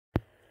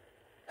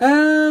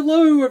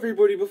Hello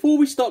everybody, before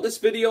we start this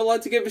video I'd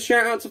like to give a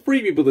shout out to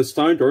three people this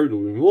time.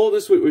 Doing more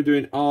this week. We're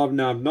doing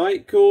Arnab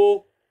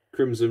Nightcore,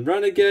 Crimson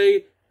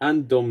Renegade,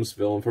 and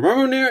Dumbsville. And from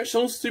everyone here at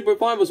Seanster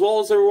 2.5, as well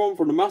as everyone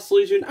from the Master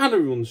Legion and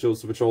everyone on the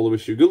Seanster Patrol, I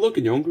wish you good luck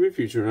in your oncoming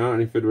future. And without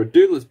any further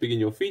ado, let's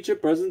begin your feature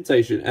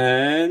presentation.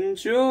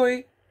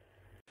 Enjoy!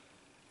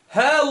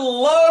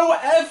 Hello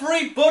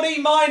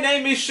everybody, my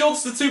name is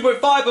Seanster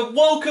 2.5 and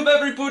welcome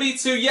everybody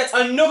to yet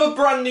another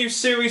brand new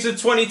series of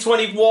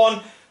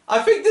 2021. I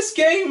think this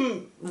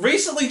game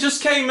recently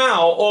just came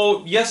out,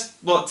 or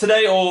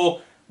yesterday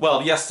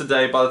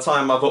by the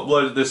time I've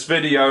uploaded this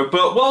video.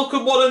 But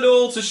welcome one and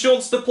all to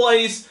Seanster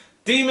Plays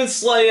Demon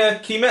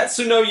Slayer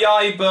Kimetsu no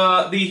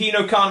Yaiba, the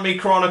Hinokami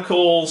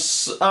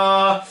Chronicles.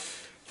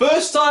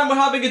 First time we're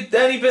having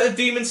any bit of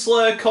Demon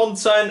Slayer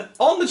content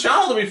on the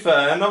channel, to be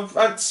fair, and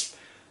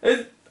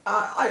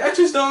I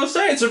just don't want to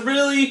say it's a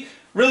really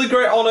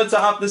great honour to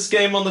have this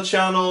game on the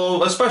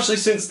channel, especially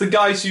since the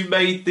guys who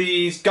made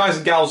these, guys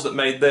and gals that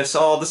made this,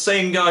 are the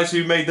same guys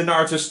who made the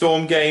Naruto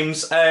Storm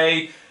games,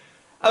 a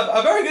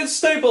very good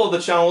staple of the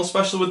channel,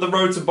 especially with the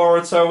Road to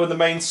Boruto and the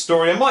main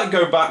story. I might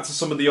go back to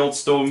some of the old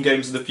Storm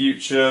games in the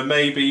future,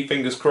 maybe,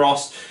 fingers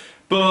crossed.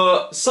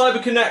 But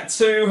CyberConnect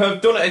 2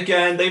 have done it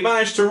again. They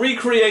managed to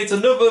recreate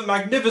another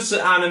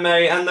magnificent anime,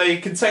 and they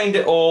contained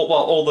it all,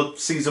 well, all the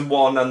Season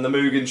 1 and the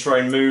Mugen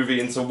Train movie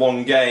into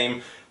one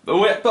game.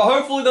 But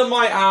hopefully they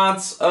might add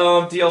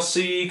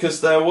DLC,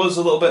 because there was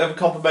a little bit of a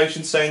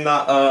confirmation saying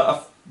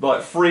that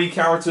like 3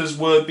 characters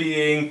were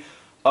being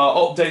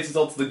updated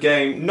onto the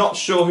game. Not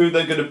sure who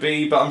they're going to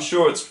be, but I'm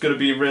sure it's going to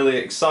be really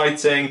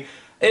exciting.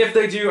 If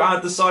they do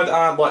decide to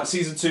add like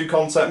Season 2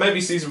 content,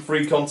 maybe Season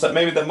 3 content,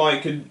 maybe they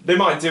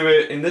might do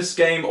it in this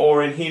game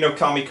or in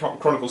Hinokami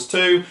Chronicles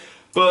 2.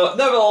 But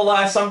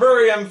nevertheless, I'm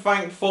very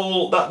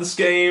thankful that this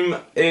game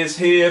is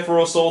here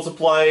for us all to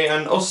play,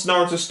 and us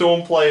Naruto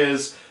Storm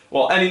players.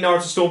 Well, any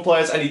Naruto Storm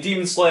players, any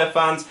Demon Slayer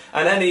fans,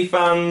 and any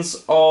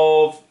fans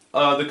of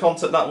the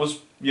content that was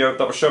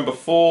shown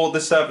before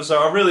this episode.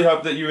 I really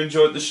hope that you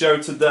enjoyed the show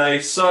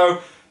today. So,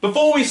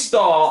 before we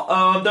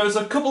start, there's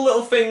a couple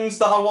little things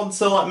that I want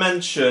to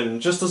mention,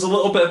 just as a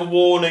little bit of a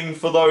warning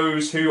for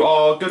those who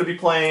are going to be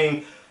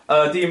playing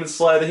Demon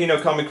Slayer: The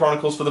Hinokami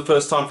Chronicles for the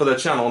first time for their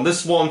channel. And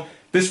this one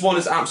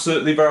is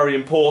absolutely very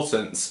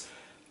important.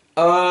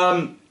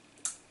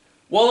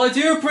 While I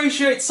do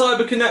appreciate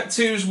CyberConnect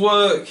 2's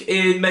work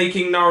in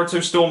making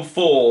Naruto Storm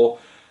 4,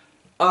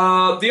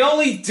 the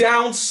only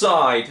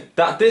downside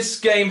that this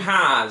game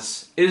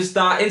has is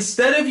that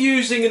instead of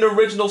using an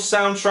original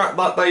soundtrack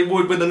like they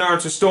would with the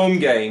Naruto Storm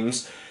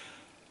games,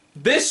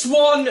 this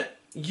one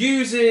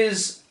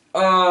uses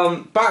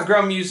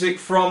background music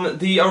from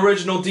the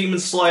original Demon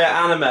Slayer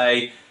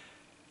anime.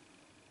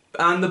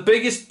 And the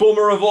biggest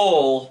bummer of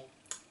all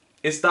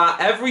is that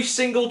every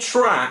single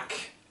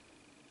track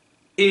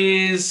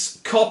is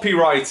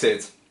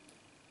copyrighted.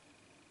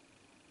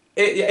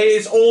 It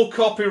is all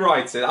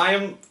copyrighted.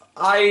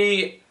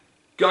 I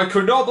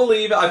could not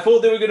believe it. I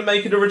thought they were going to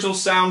make an original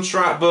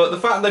soundtrack, but the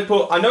fact they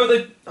put, don't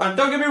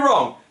get me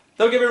wrong,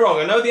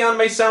 I know the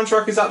anime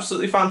soundtrack is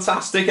absolutely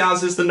fantastic,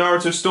 as is the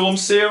Naruto Storm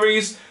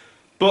series,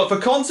 but for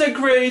content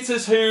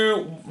creators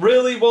who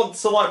really want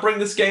to bring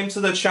this game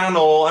to their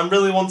channel and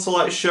really want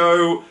to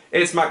show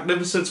its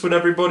magnificence with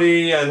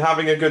everybody and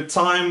having a good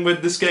time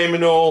with this game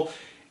and all,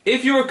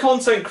 if you're a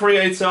content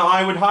creator,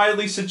 I would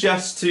highly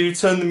suggest to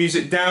turn the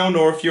music down,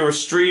 or if you're a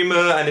streamer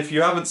and if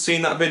you haven't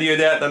seen that video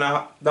yet, then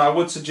I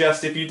would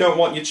suggest, if you don't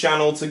want your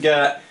channel to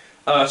get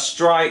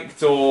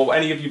striked or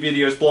any of your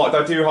videos blocked,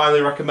 I do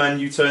highly recommend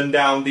you turn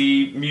down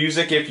the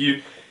music.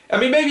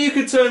 Maybe you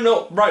could turn it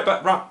up right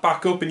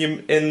back up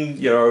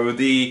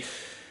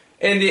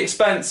in the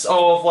expense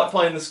of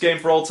playing this game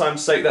for old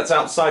time's sake that's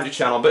outside your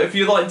channel. But if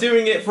you're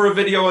doing it for a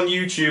video on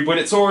YouTube when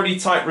it's already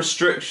tight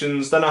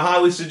restrictions, then I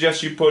highly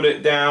suggest you put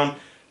it down,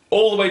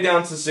 all the way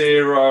down to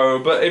 0.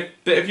 But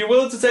if you're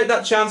willing to take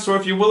that chance, or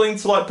if you're willing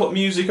to put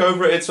music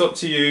over it, it's up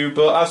to you.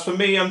 But as for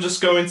me, I'm just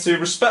going to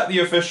respect the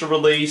official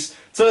release,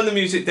 turn the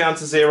music down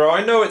to 0.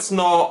 I know it's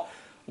not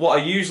what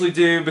I usually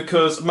do,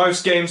 because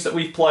most games that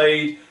we've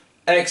played,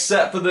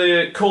 except for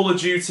the Call of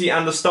Duty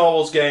and the Star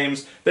Wars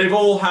games, they've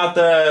all had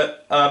their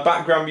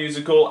background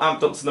music all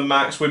amped up to the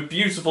max with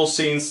beautiful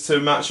scenes to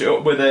match it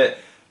up with it.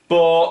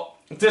 But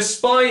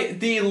despite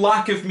the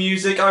lack of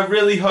music, I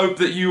really hope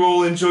that you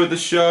all enjoyed the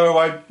show.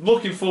 I'm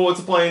looking forward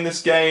to playing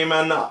this game,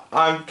 and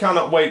I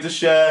cannot wait to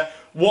share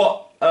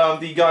what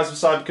the guys of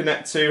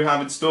CyberConnect 2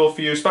 have in store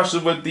for you,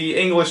 especially with the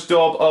English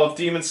dub of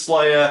Demon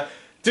Slayer,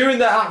 doing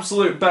their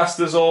absolute best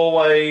as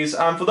always.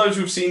 And for those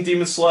who've seen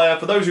Demon Slayer,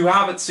 for those who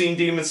haven't seen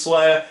Demon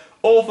Slayer,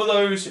 or for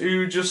those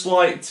who just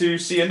like to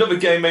see another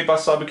game made by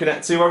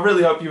CyberConnect 2, I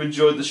really hope you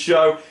enjoyed the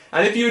show.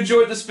 And if you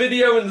enjoyed this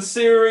video and the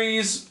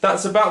series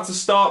that's about to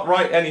start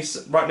right now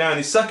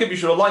any second, be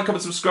sure to like,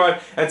 comment, subscribe,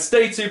 and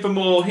stay tuned for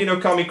more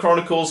Hinokami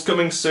Chronicles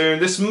coming soon.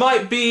 This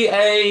might be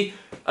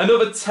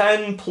another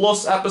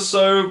 10+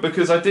 episode,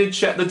 because I did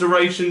check the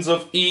durations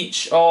of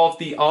each of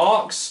the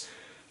arcs.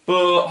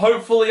 But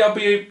hopefully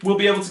we'll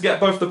be able to get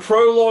both the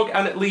prologue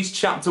and at least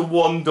chapter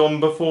 1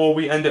 done before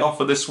we end it off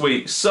for this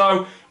week.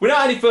 So,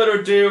 without any further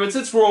ado, and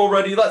since we're all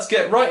ready, let's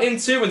get right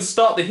into and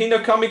start the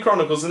Hinokami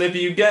Chronicles. And if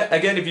you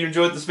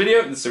enjoyed this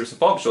video, and the series of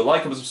be sure to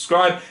like and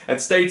subscribe,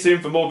 and stay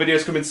tuned for more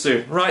videos coming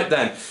soon. Right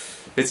then,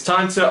 it's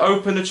time to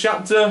open a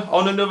chapter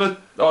on another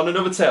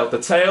tale.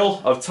 The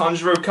tale of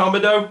Tanjiro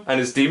Kamado and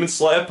his Demon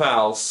Slayer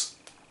pals.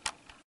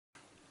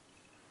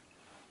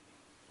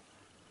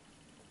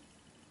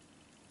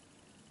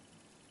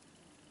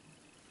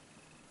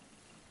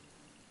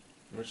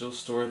 Original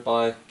story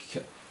by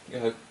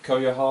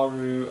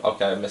Koyoharu.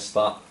 Okay, I missed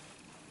that.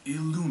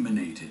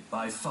 Illuminated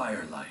by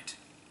firelight,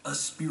 a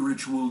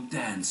spiritual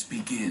dance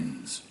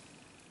begins.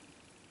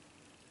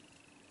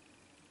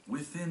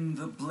 Within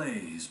the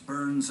blaze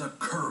burns a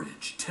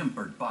courage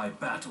tempered by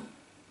battle.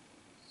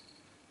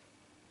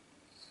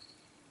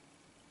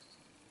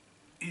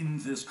 In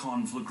this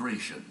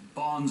conflagration,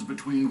 bonds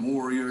between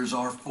warriors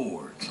are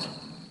forged.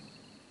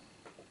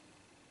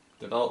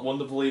 Developed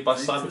wonderfully by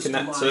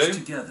CyberConnect 2.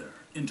 Together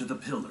into the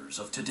pillars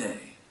of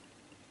today.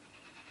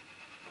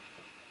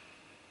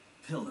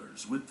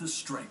 Pillars with the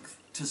strength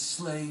to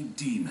slay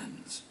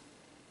demons.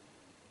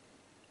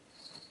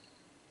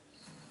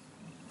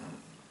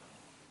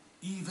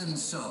 Even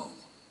so,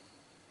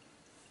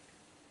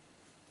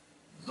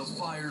 the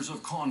fires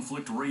of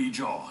conflict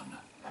rage on,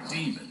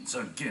 demons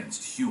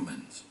against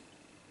humans.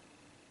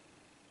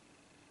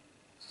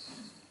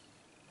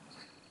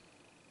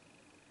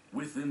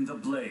 Within the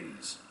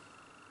blaze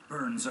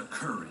burns a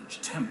courage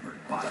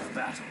tempered by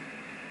battle.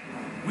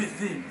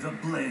 Within the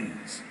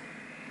blaze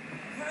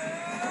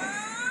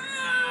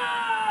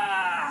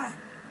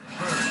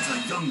burns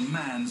a young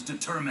man's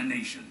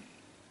determination.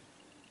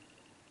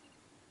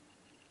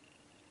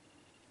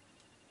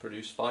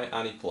 Produced by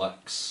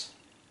Aniplex.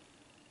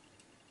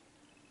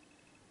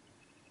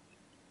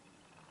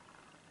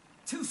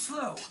 Too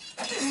slow.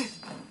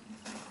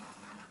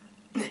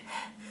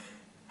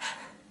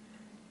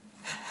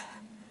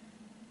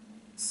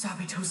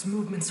 Sabito's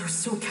movements are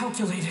so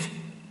calculated.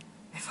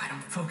 If I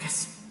don't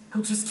focus,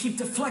 he'll just keep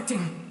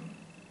deflecting.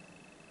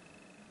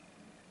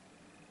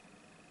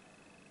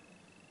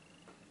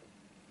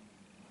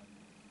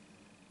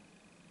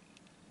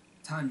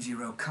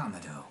 Tanjiro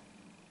Kamado.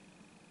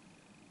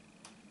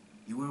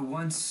 You were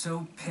once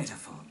so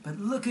pitiful, but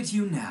look at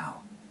you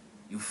now.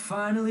 You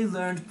finally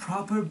learned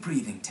proper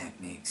breathing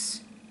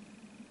techniques.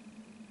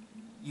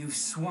 You've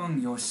swung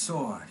your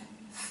sword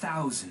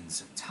thousands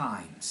of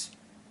times,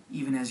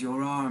 even as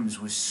your arms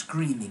were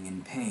screaming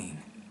in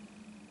pain.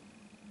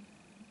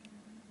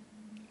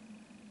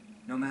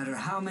 No matter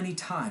how many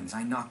times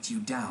I knocked you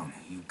down,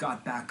 you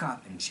got back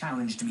up and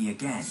challenged me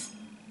again.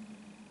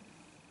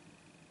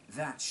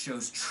 That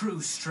shows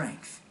true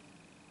strength.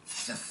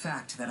 The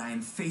fact that I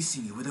am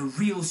facing you with a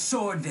real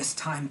sword this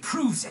time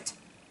proves it.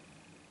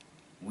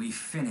 We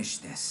finish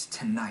this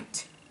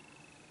tonight.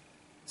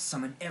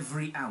 Summon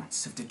every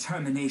ounce of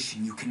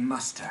determination you can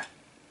muster.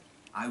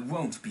 I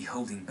won't be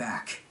holding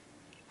back.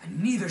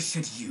 And neither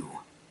should you.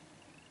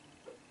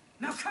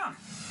 Now come!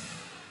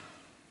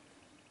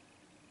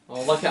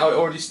 Oh, I like how it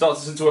already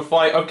starts us into a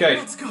fight. Okay.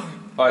 Let's go.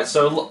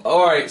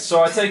 Alright,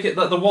 so I take it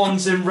that the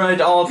ones in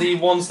red are the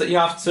ones that you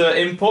have to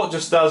input,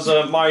 just as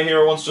My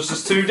Hero Once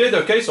Justice 2 did.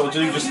 Okay, so I'll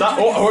do just that.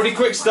 Oh, already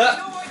quick step.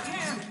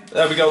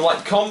 There we go,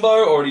 light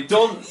combo, already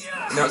done.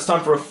 Now it's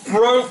time for a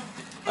throw.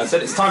 I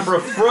said it's time for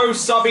a throw,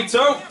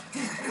 Sabito.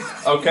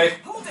 Okay,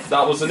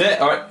 that wasn't it.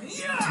 Alright,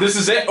 this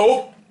is it.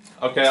 Oh!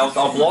 Okay, I'll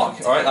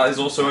block. Alright, that is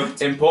also an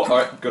input.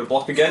 Alright, gonna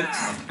block again.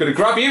 Gonna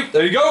grab you.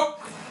 There you go.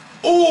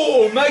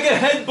 Oh, mega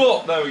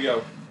headbutt. There we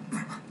go.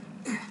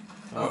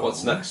 Alright,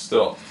 what's next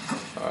up?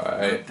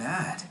 Alright.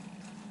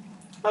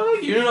 Oh,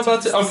 you know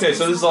about it. Okay,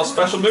 so this is our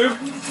special move.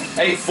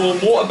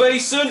 8-4 water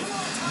basin.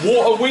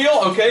 Water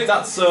wheel. Okay,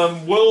 that's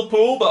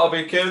whirlpool, but I'll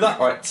be okay with that.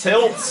 Alright,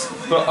 tilt.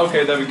 But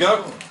okay, there we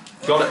go.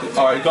 Got it.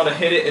 Alright, got to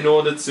hit it in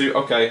order to...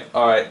 Okay,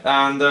 alright.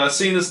 And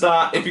seeing as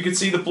that, if you can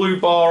see the blue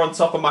bar on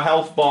top of my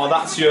health bar,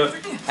 that's your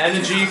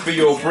energy for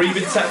your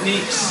breathing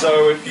techniques.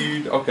 So if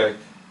you... Okay.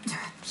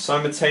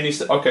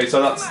 Simultaneously... Okay,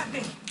 so that's...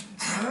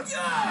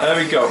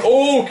 There we go.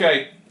 Oh,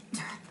 okay.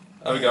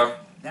 There we go.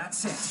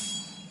 That's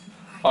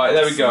it. Alright,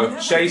 there we go.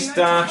 Chase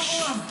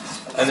dash.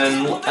 And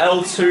then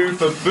L2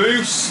 for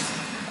boost.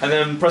 And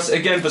then press it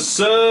again for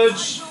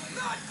surge.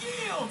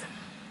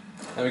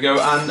 There we go,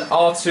 and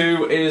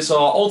R2 is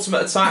our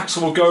ultimate attack,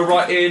 so we'll go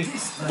right in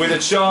with a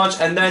charge,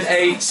 and then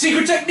a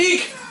secret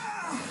technique!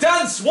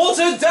 Dance!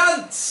 Water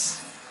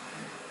dance!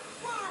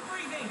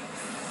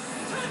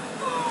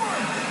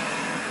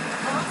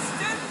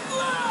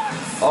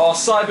 Oh,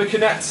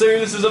 CyberConnect 2,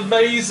 this is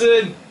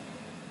amazing!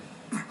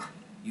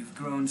 You've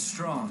grown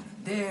strong.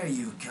 There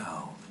you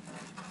go.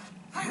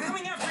 I'm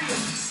coming after you.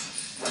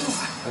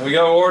 There we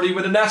go, already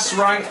with an S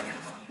rank.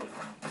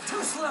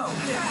 Too slow.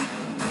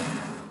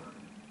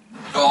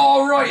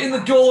 Oh, right in the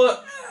gullet!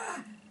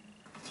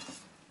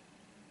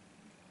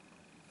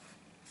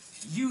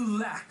 You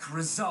lack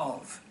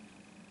resolve.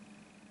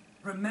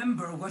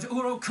 Remember what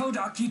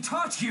Urokodaki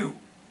taught you.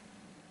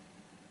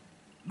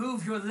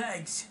 Move your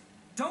legs.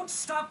 Don't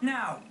stop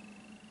now.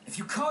 If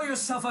you call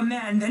yourself a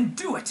man, then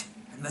do it.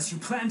 Unless you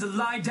plan to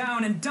lie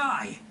down and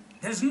die.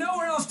 There's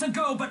nowhere else to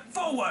go but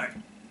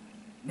forward.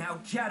 Now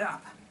get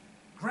up.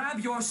 Grab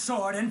your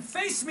sword and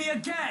face me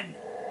again.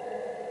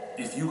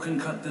 If you can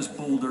cut this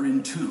boulder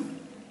in two,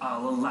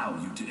 I'll allow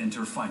you to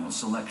enter final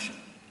selection.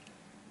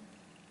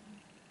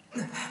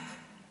 The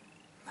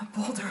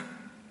boulder.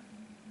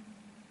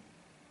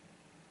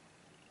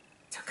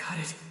 To cut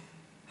it,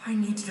 I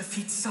need to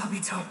defeat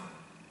Sabito.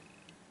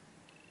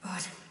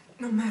 But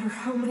no matter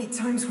how many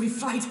times we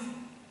fight...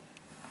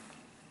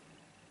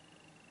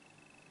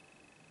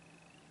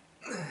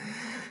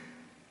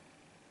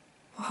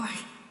 Why?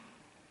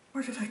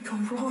 Where did I go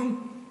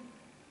wrong?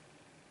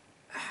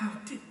 How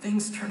did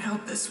things turn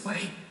out this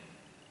way?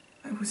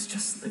 I was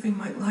just living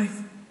my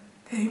life,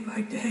 day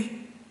by day.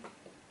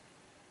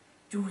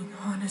 Doing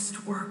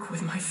honest work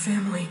with my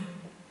family.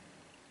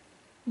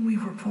 We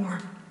were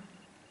poor.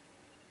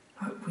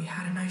 But we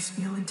had a nice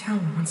meal in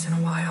town once in a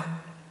while.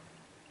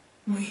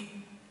 We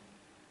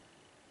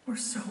were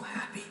so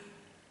happy.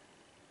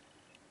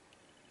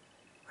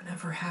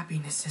 Whenever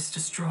happiness is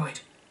destroyed,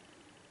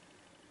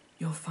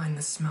 you'll find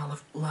the smell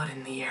of blood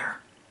in the air.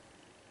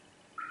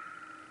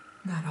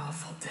 That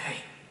awful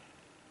day.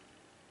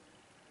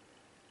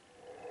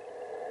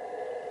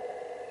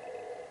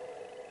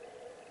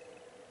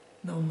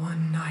 The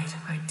one night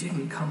I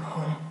didn't come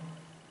home.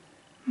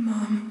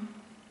 Mom,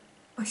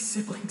 my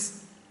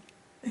siblings,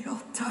 they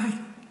all died.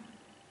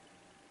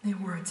 They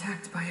were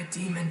attacked by a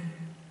demon.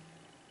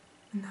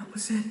 And that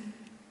was it.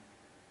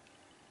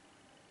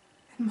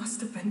 It must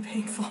have been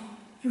painful.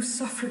 You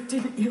suffered,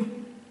 didn't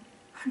you?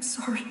 I'm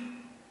sorry.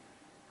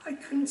 I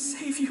couldn't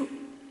save you.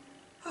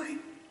 I'm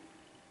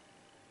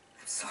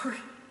sorry.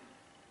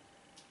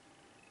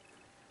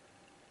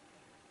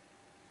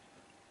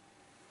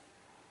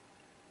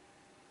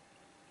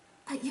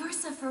 But you're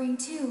suffering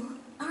too,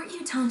 aren't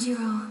you,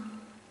 Tanjiro?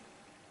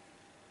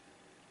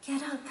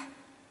 Get up.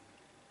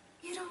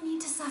 You don't need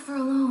to suffer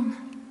alone.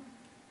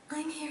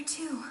 I'm here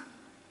too.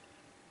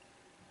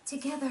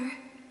 Together,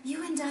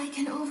 you and I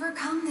can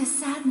overcome this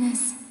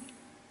sadness.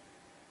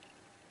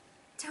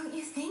 Don't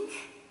you think?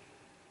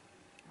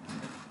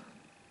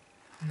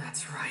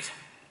 That's right.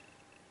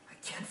 I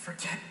can't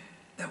forget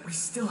that we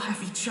still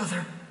have each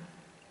other.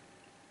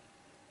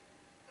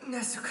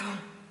 Nezuko.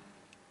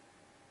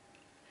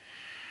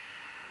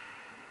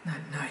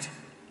 That night,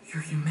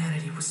 your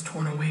humanity was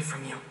torn away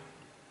from you.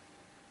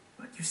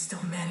 But you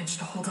still managed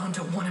to hold on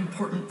to one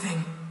important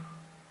thing.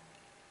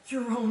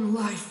 Your own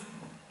life.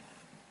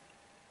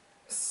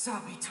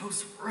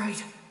 Sabito's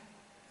right.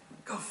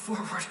 Go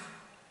forward.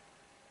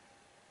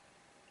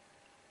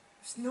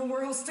 There's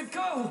nowhere else to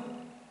go.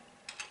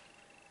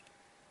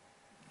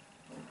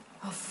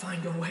 I'll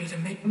find a way to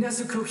make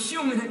Nezuko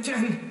human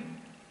again.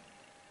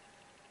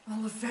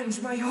 I'll avenge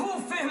my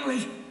whole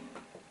family.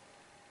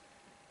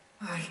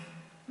 I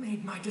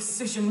made my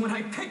decision when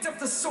I picked up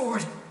the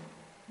sword.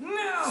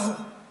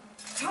 Now!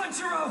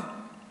 Tanjiro!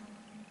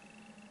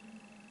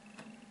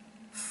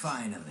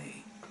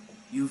 Finally,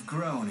 you've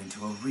grown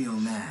into a real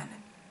man.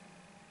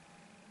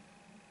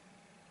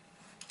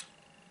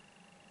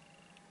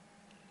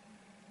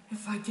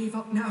 If I gave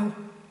up now,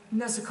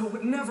 Nezuko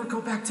would never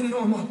go back to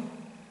normal.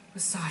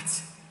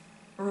 Besides,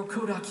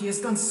 Urokodaki has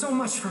done so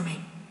much for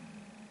me.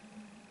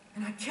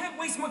 And I can't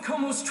waste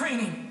Makomo's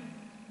training.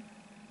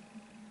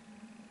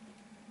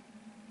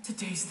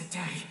 Today's the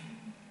day.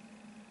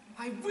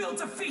 I will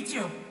defeat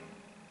you!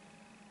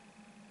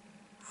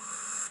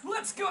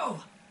 Let's go!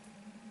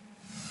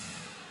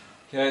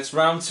 Okay, it's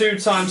round 2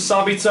 time,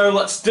 Sabito.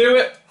 Let's do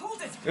it.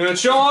 Hold it! We're gonna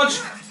charge.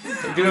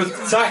 We're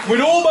gonna attack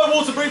with all my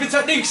water breathing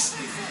techniques.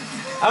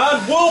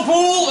 And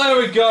whirlpool. There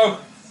we go.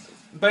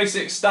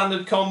 Basic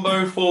standard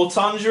combo for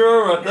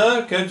Tanjiro right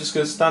there. Okay, I'm just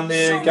gonna stand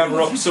here,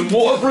 gather up some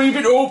water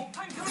breathing. Oh,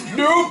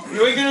 nope,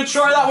 you ain't gonna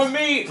try that with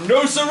me.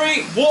 No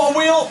siree. Water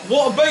wheel,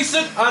 water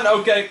basin, and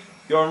okay,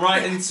 going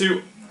right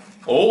into.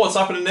 Oh, what's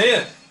happening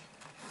here?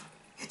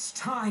 It's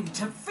time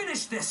to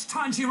finish this,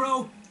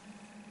 Tanjiro!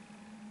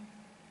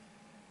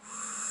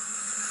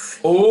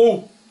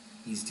 Oh.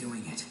 He's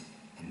doing it.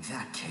 In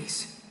that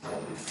case.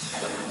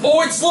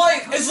 Oh, it's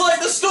like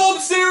the Storm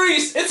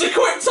series. It's a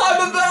quick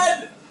time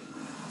event.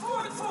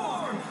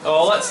 Form!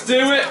 Oh, let's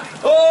do it.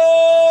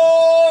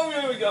 Oh,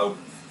 here we go.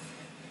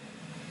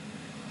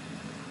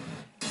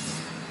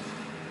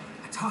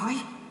 A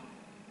tie?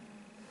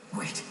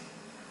 Wait.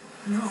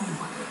 No.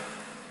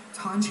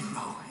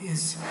 Tanjiro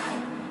is...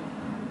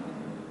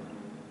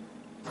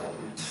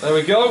 There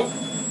we go.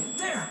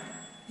 There!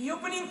 The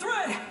opening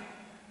thread!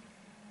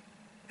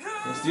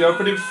 There's the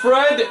opening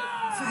thread.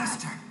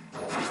 faster.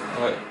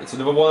 Alright, it's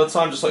another one at a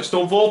time, just like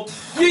Stormfall.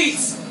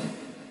 Yeet!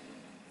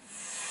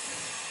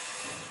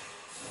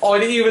 Oh,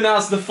 it even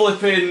has the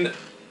flipping...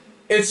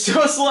 It's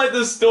just like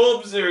the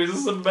Storm series, this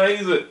is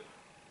amazing.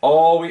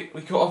 Oh, we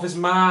cut off his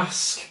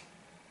mask.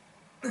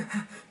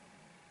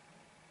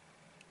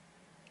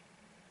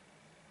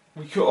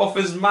 We cut off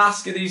his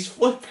mask and he's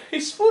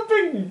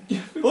flipping,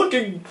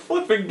 looking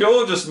flipping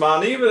gorgeous,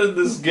 man, even in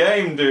this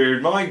game,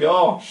 dude, my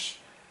gosh.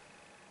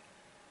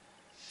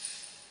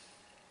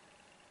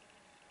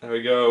 There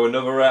we go,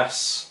 another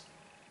S.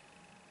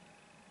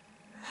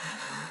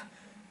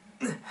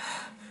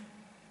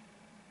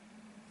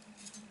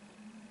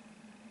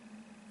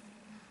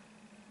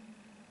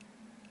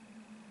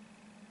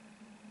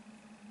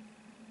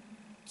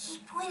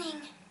 Keep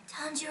winning,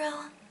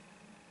 Tanjiro.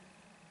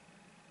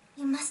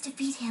 You must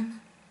defeat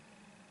him.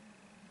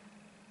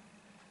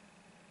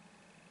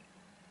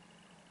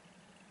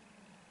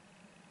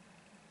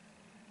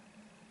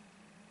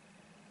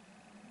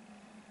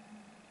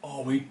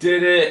 Oh, we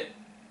did it!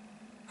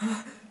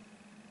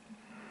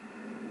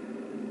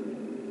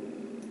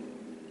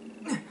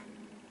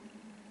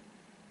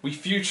 We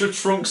future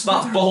Trunks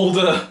that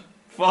boulder!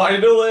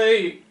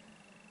 Finally!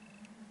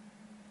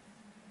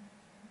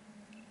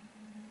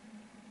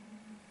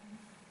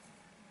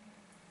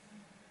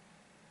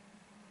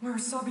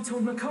 Where's Sabito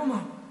and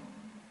Makomo?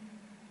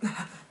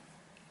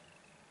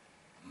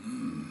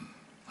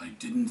 I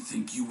didn't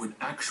think you would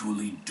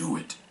actually do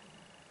it.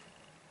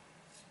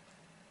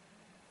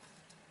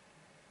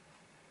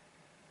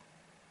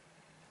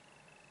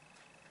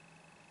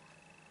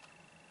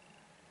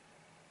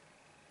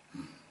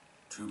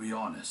 To be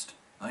honest,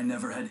 I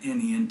never had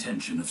any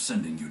intention of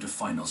sending you to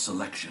final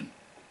selection.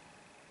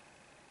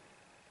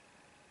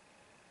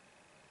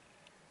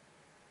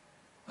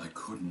 I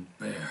couldn't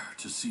bear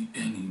to see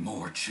any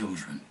more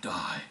children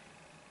die.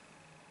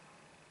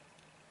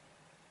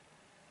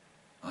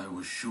 I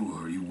was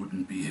sure you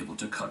wouldn't be able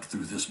to cut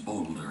through this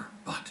boulder,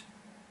 but...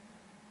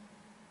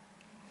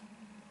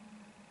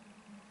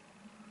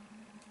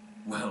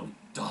 well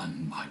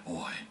done, my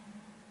boy.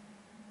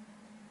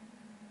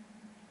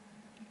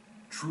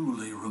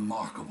 Truly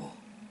remarkable.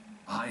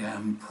 I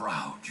am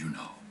proud, you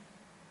know.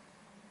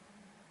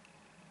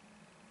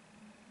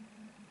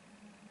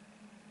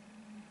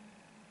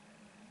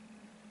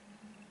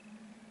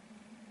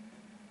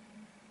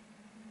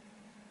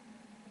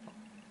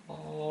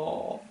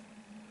 Oh.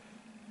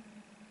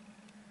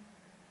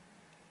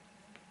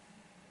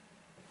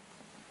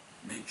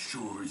 Make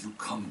sure you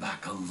come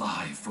back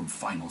alive from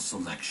final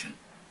selection.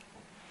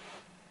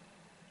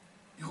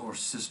 Your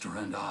sister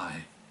and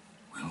I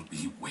will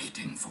be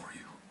waiting for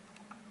you.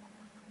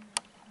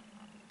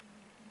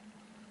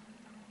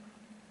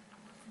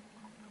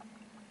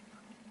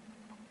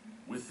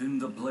 Within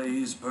the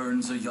blaze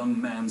burns a young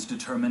man's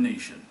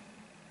determination,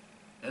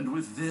 and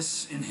with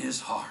this in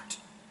his heart,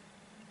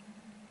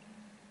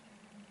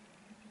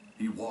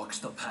 he walks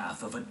the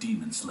path of a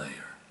demon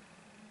slayer.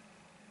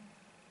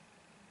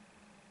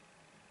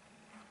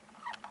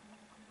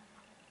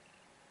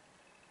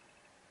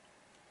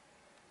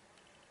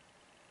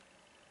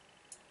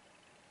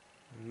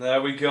 And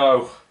there we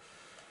go.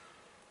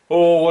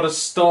 Oh, what a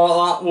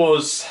start that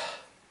was.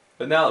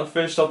 But now that we've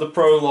finished off the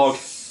prologue,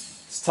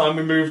 it's time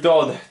we moved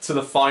on to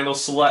the final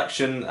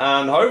selection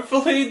and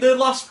hopefully the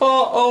last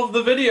part of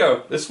the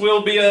video. This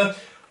will be a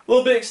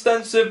little bit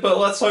extensive, but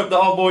let's hope that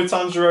our boy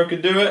Tanjiro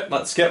can do it.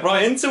 Let's get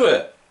right into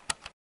it.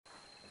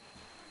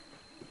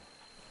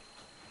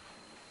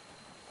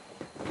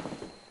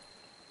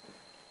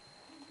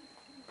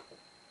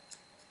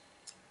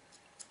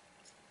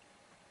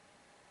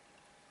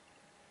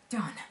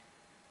 Done.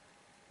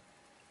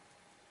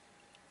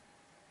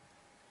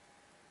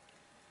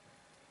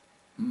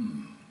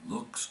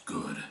 Looks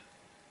good.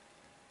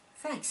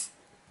 Thanks.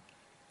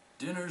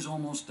 Dinner's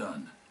almost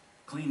done.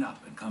 Clean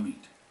up and come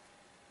eat.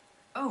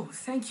 Oh,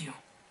 thank you.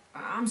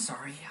 I'm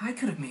sorry. I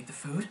could have made the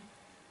food.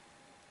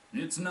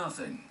 It's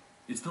nothing.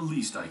 It's the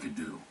least I could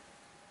do.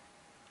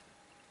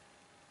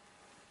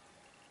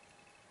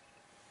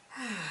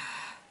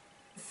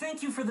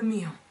 Thank you for the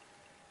meal.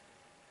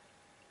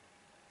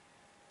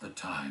 The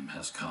time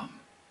has come.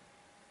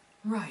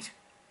 Right.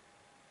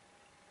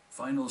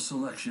 Final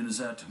selection is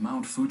at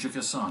Mount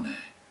Fujikasane.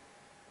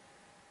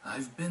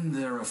 I've been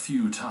there a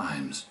few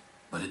times,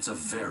 but it's a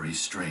very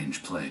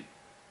strange place.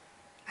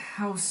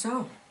 How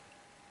so?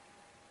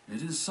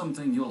 It is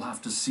something you'll have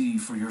to see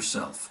for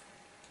yourself.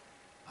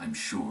 I'm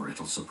sure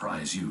it'll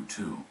surprise you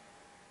too.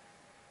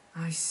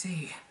 I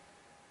see.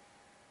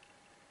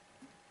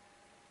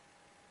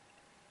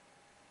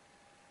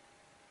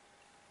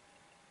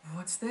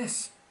 What's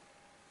this?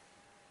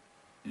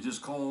 It is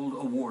called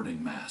a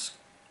warding mask.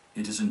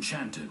 It is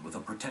enchanted with a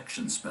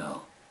protection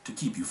spell to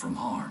keep you from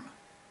harm.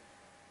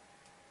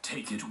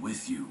 Take it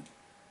with you.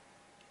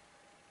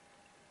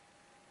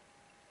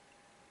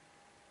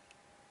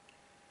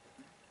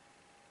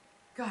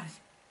 Got it.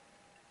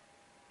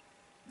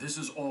 This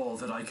is all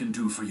that I can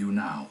do for you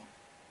now.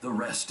 The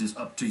rest is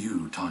up to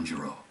you,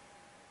 Tanjiro.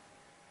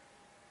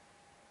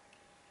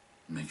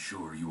 Make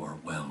sure you are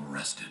well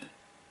rested.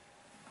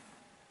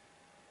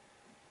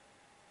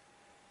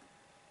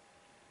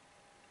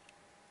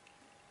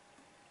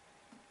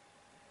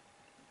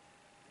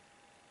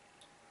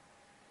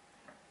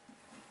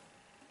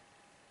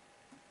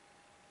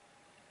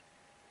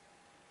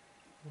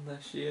 And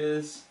there she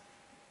is.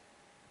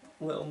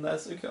 Little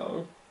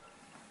Nezuko.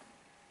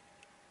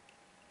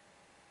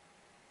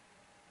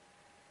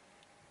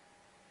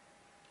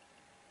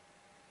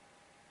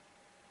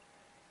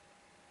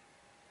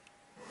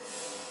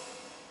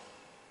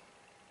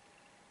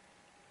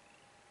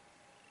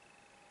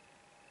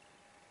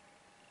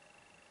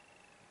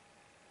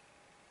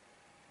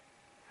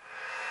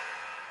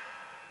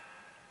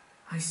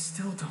 I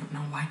still don't know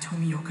why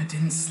Tomioka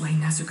didn't slay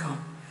Nezuko,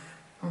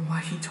 or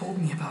why he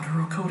told me about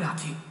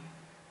Urokodaki.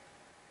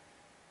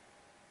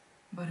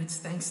 But it's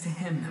thanks to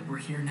him that we're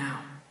here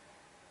now.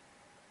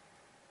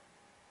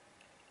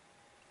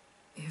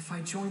 If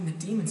I join the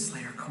Demon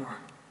Slayer Corps,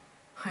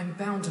 I'm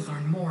bound to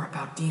learn more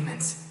about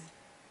demons.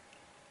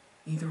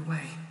 Either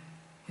way,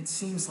 it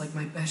seems like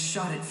my best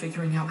shot at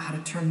figuring out how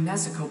to turn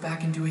Nezuko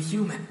back into a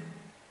human.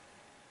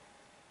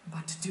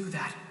 But to do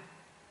that,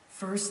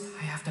 first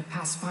I have to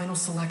pass final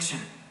selection.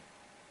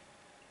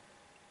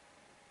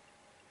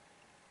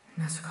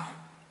 Nezuko.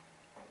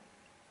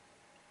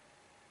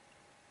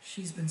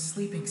 She's been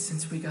sleeping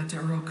since we got to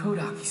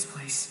Urokodaki's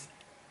place.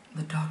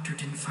 The doctor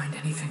didn't find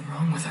anything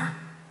wrong with her.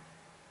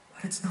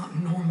 But it's not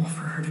normal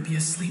for her to be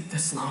asleep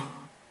this long.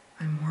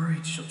 I'm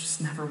worried she'll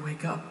just never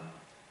wake up.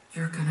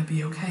 You're gonna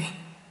be okay.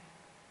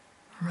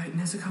 Right,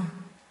 Nezuko?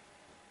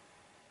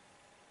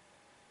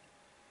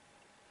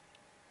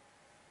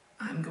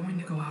 I'm going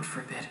to go out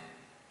for a bit,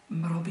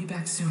 but I'll be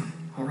back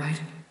soon,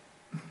 alright?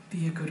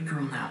 Be a good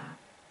girl now.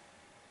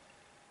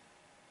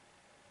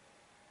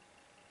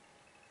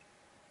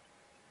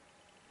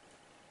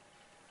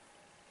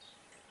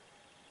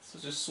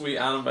 Such a sweet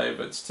anime,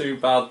 but it's too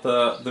bad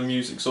that the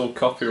music's all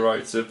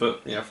copyrighted.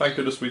 But yeah, thank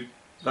goodness the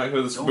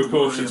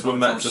precautions were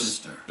met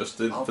just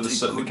for the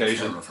certain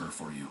occasion. Care of her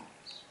for you.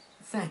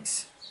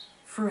 Thanks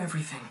for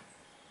everything.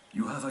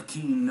 You have a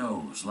keen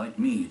nose like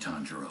me,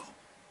 Tanjiro.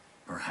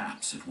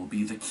 Perhaps it will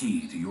be the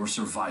key to your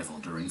survival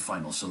during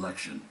final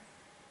selection.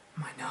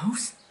 My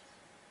nose?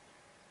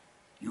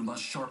 You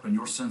must sharpen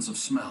your sense of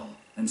smell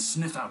and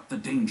sniff out the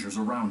dangers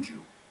around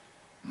you.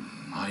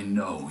 I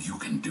know you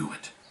can do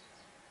it.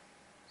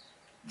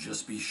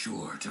 Just be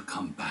sure to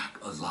come back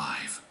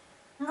alive.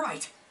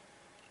 Right.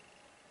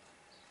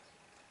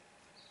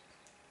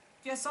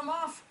 Guess I'm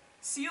off.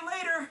 See you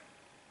later.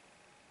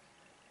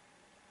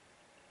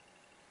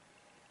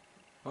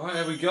 Alright,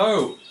 here we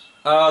go.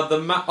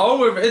 The map.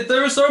 Oh,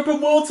 there is open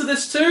world to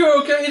this too.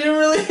 Okay, it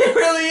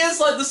really is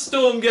like the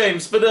Storm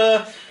games, but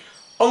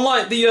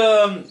unlike the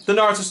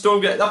Naruto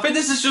Storm game, I think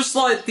this is just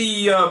like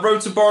the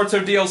Road to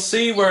Boruto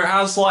DLC, where it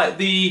has like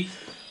the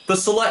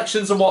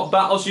selections and what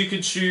battles you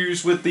can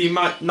choose with the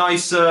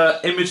nice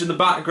image in the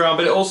background,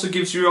 but it also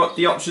gives you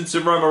the option to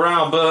roam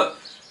around. But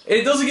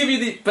it doesn't give you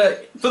the.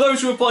 But for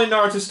those who are playing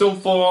Naruto Storm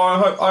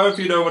 4, I hope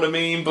you know what I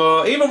mean.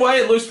 But either way,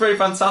 it looks very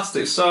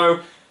fantastic.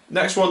 So.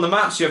 Next one on the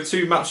maps, you have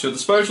two maps at your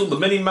disposal, the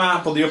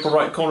mini-map on the upper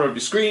right corner of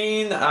your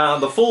screen, and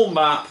the full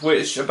map,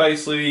 which are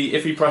basically,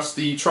 if you press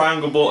the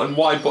triangle button,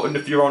 Y button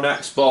if you're on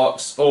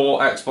Xbox, or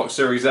Xbox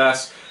Series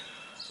S.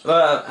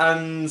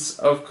 And,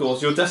 of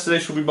course, your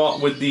destination will be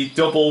marked with the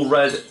double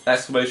red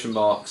exclamation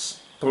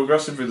marks.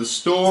 Progressing through the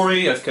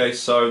story, okay,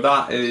 so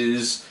that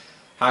is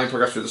how you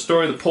progress through the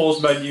story. The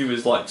pause menu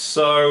is like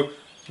so.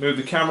 Move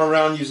the camera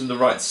around using the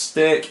right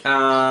stick,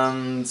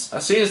 and I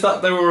see is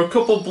that there were a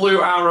couple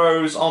blue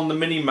arrows on the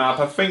mini-map.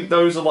 I think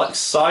those are like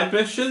side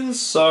missions,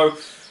 so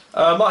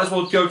might as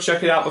well go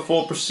check it out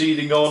before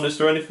proceeding on. Is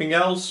there anything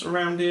else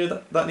around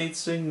here that needs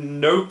seeing?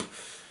 Nope.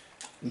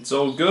 It's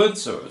all good,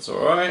 so it's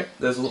alright.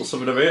 There's a little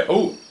something over here.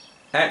 Oh,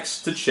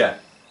 X to check.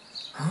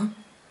 Huh?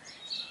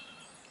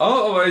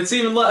 Oh, it's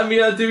even letting me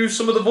do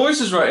some of the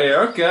voices right here.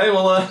 Okay,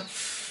 well,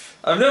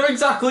 I've never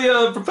exactly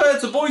prepared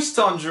to voice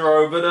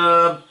Tanjiro,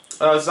 but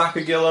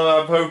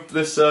Zakagilla, I hope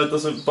this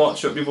doesn't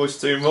botch up your voice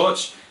too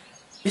much.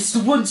 It's the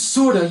wooden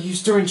sword I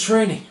used during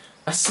training.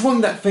 I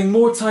swung that thing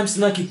more times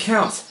than I could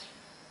count.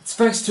 It's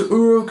thanks to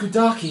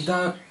Urokodaki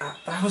that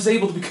I was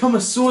able to become a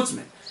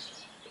swordsman.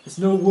 There's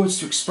no words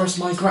to express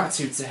my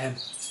gratitude to him.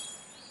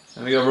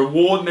 There we go,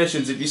 reward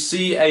missions. If you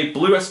see a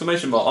blue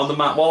exclamation mark on the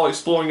map while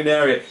exploring an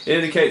area,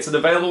 it indicates an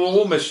available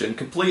reward mission.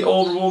 Complete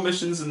all reward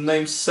missions and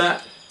names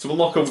set to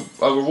unlock a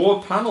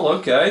reward panel,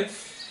 okay.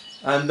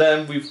 And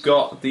then we've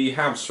got the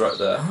house right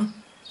there. Huh?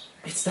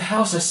 It's the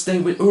house I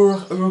stayed with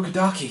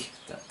Urokodaki.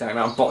 Damn,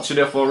 I'm botching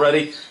it up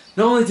already.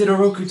 Not only did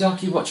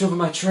Urokodaki watch over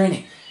my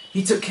training,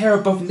 he took care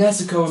of both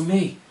Nezuko and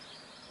me.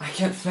 I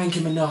can't thank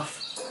him enough.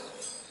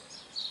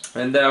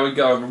 And there we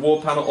go,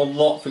 reward panel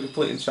unlocked for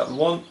completing chapter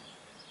 1.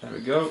 There we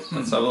go.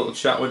 Let's have a little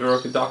chat with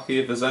Urokodaki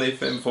if there's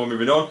anything before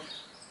moving on.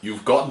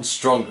 You've gotten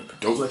stronger,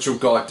 but don't let your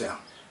guard down.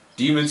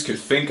 Demons can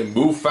think and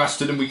move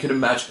faster than we can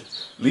imagine.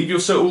 Leave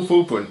yourself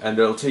open and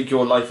they'll take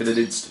your life in an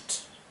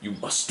instant. You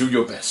must do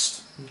your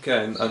best.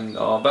 Okay, and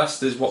our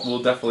best is what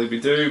we'll definitely be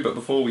doing, but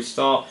before we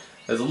start,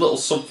 there's a little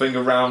something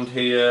around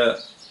here.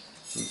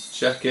 Let's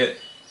check it.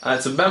 And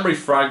it's a memory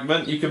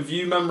fragment. You can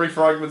view memory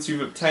fragments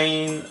you've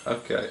obtained.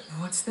 Okay.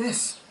 What's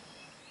this?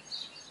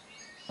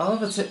 I'll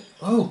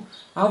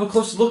have a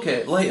closer look at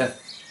it later.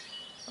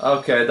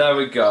 Okay, there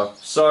we go.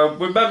 So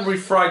with memory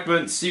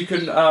fragments, you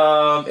can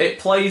it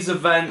plays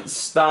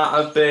events that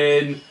have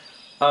been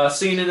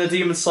seen in the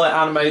Demon Slayer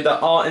anime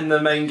that aren't in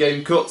the main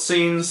game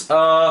cutscenes.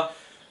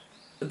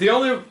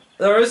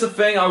 There is a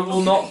thing, I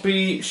will not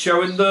be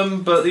showing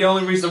them, but the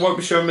only reason I won't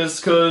be showing them is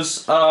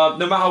because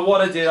no matter what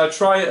I did, I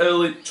tried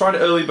it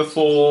early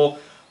before.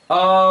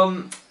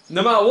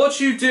 no matter what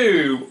you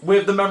do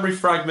with the memory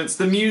fragments,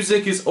 the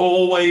music is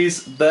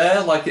always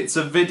there. Like, it's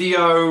a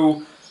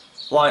video,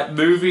 like,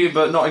 movie,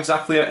 but not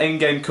exactly an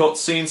in-game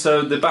cutscene,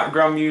 so the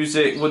background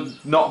music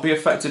would not be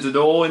affected at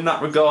all in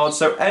that regard.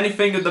 So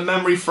anything of the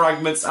memory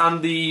fragments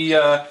and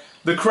the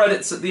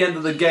credits at the end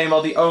of the game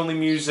are the only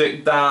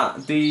music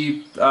that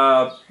the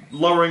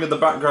lowering of the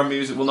background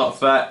music will not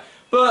affect.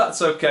 But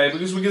that's okay,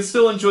 because we can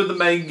still enjoy the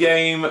main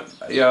game,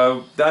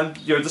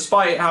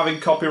 despite it having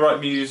copyright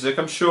music.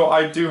 I'm sure,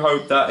 I do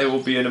hope that it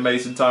will be an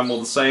amazing time all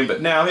the same.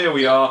 But now, here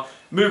we are,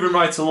 moving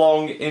right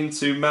along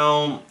into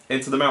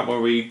the mount where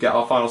we get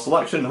our final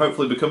selection and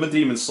hopefully become a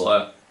Demon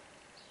Slayer.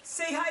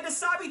 Say hi to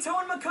Sabito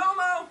and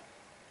Makomo!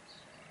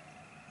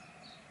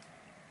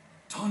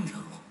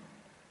 Tanjiro,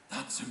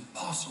 that's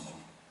impossible.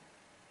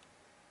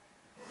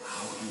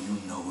 How do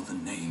you know the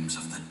names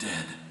of the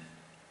dead?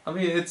 I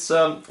mean, it's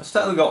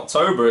technically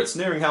October, it's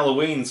nearing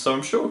Halloween, so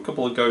I'm sure a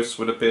couple of ghosts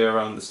would appear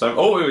around this time.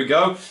 Oh, here we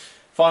go.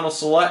 Final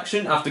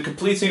selection. After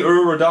completing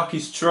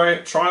Uraradaki's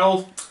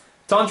trial,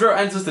 Tanjiro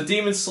enters the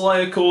Demon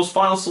Slayer Corps'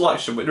 final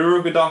selection. With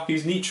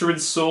Uraradaki's Nichiren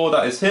sword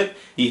at his hip,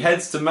 he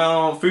heads to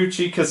Mount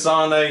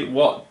Fuji-Kazane.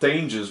 What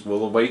dangers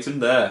will await him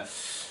there?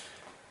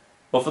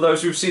 Well, for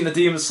those who've seen the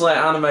Demon Slayer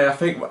anime, I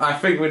think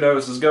we know where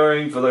this is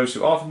going. For those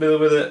who are familiar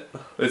with it,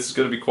 this is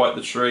going to be quite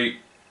the treat.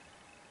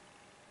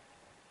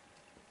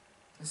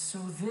 So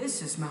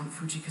this is Mount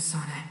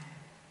Fuji-Kazane.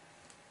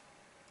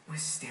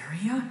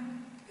 Wisteria?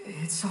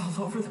 It's all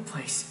over the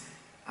place.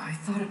 I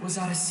thought it was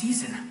out of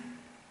season.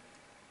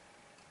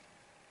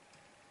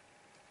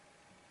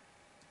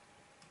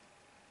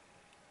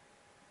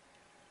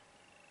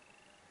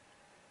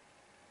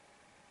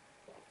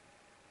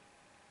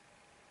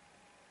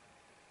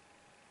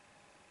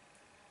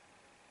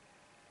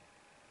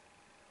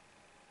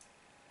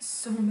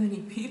 So many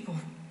people.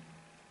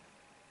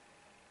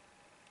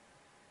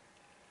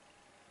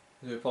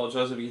 I do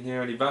apologise if you can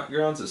hear any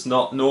backgrounds. It's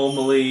not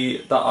normally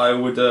that I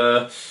would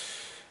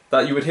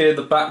that you would hear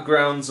the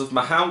backgrounds of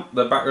my house,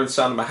 the background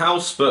sound of my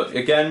house. But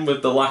again,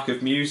 with the lack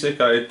of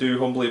music, I do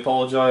humbly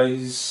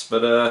apologise.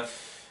 But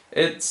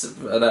it's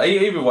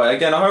either way.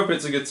 Again, I hope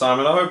it's a good time,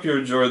 and I hope you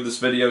enjoyed this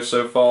video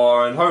so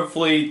far. And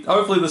hopefully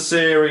the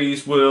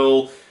series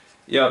will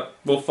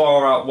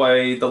far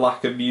outweigh the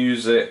lack of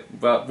music,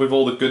 but with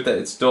all the good that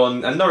it's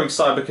done, and knowing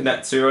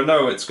CyberConnect 2, I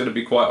know it's going to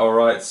be quite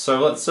alright. So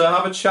let's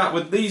have a chat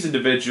with these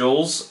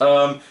individuals,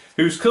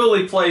 who's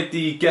clearly played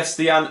the guess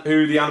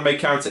who the anime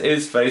character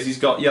is phase. He's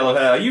got yellow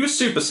hair. Are you a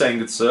Super Saiyan,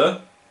 good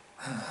sir?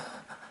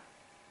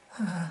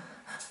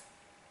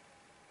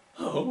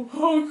 Oh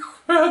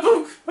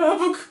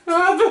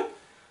crap.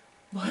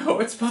 My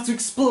heart's about to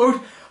explode.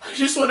 I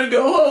just want to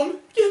go home.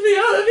 Get me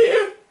out of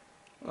here.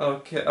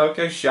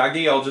 Okay,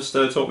 Shaggy, I'll just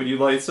talk with you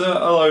later.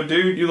 Hello,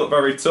 dude, you look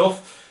very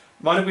tough.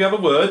 Mind if we have a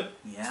word?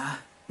 Yeah?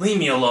 Leave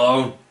me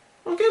alone.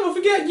 Okay, well,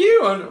 forget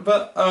you,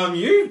 but,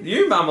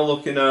 you, ma'am, are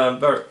looking,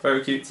 very,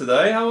 very cute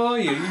today. How are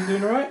you? You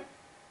doing alright?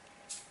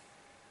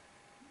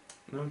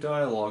 No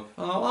dialogue.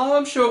 Oh,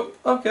 I'm sure,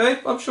 okay,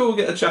 I'm sure we'll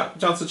get a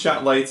chance to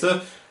chat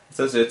later. It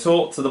says here,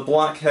 talk to the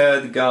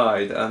black-haired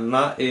guide, and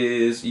that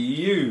is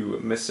you,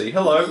 Missy.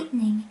 Hello. Good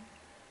evening.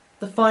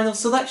 The final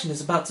selection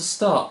is about to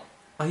start.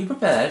 Are you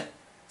prepared?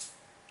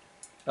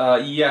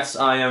 Yes,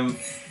 I am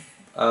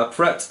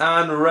prepped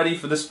and ready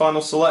for this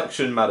final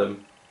selection,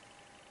 madam.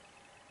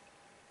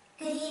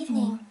 Good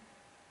evening.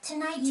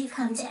 Tonight you've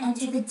come to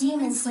enter the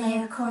Demon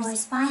Slayer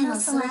Corps' final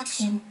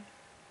selection.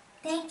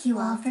 Thank you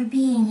all for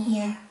being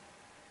here.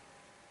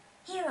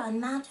 Here on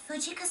Mount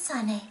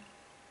Fuji-Kazane,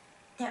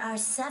 there are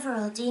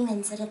several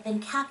demons that have been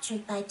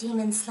captured by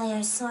Demon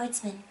Slayer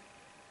swordsmen.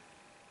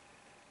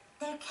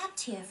 They're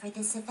kept here for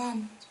this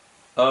event.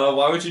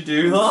 Why would you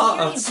do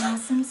that?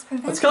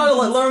 That's kind of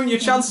like lowering your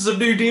chances of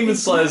new Demon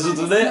Slayers,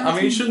 isn't it? I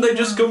mean, shouldn't they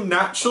just come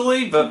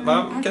naturally? But,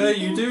 okay,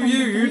 you do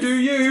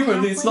you,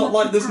 and it's not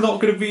like there's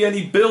not going to be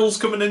any bills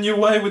coming in your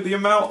way with the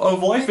amount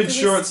of life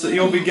insurance that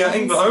you'll be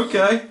getting, but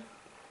okay.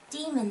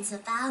 Demons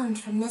abound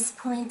from this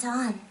point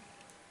on,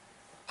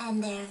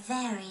 and they're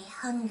very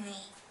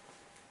hungry.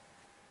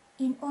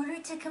 In order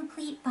to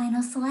complete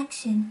final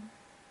selection,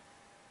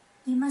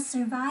 you must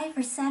survive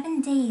for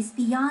 7 days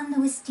beyond the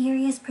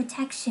Wisteria's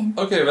protection.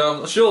 Okay,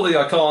 well, surely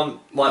I can't,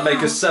 like, make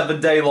a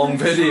 7-day long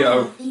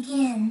video.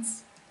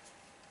 Begins.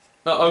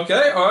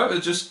 Okay,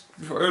 alright, just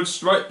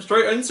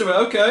straight into it,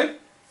 okay.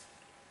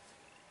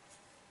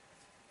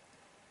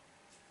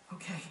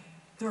 Okay,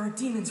 there are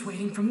demons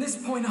waiting from this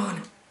point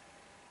on.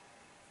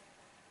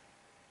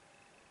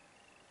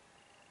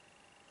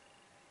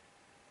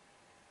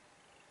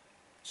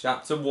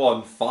 Chapter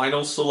 1,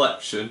 Final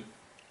Selection.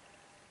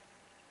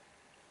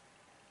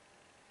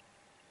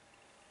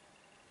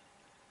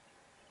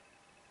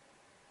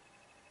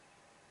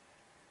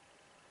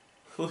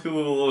 Look at the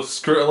little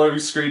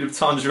screen of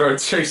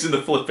Tanjiro chasing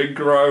the flipping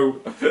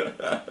crow.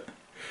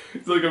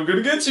 He's like, I'm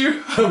gonna get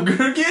you! I'm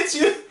gonna get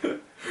you!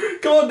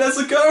 Come on,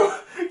 Nezuko!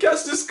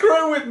 Catch this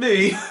crow with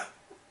me!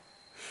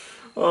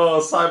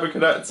 Oh,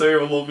 CyberConnect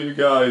 2, I love you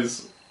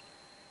guys.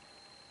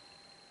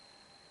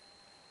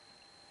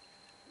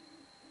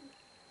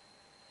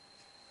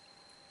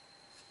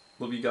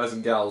 Love you guys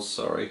and gals,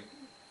 sorry.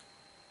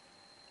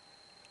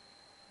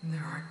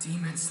 There are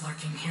demons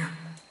lurking here.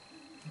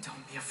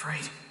 Don't be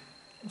afraid.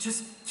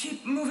 Just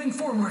keep moving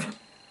forward.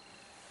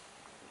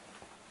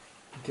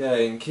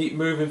 Okay, and keep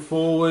moving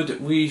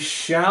forward we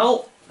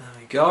shall. There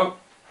we go.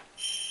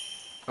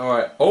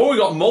 Alright. Oh, we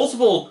got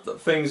multiple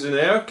things in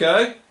here,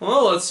 okay.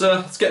 Well,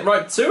 let's get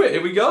right to it.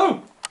 Here we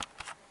go.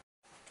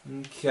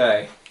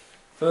 Okay.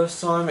 First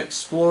time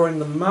exploring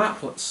the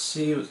map. Let's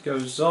see what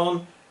goes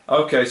on.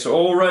 Okay, so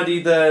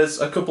already there's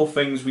a couple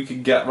things we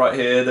can get right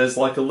here. There's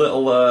like a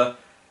little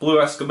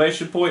blue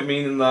exclamation point,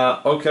 meaning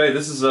that, okay,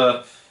 this is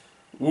a...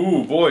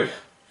 Ooh, boy.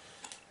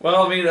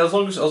 Well, I mean, as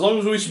long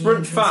as we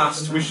sprint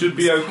fast, we should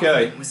be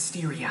okay.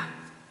 Wisteria.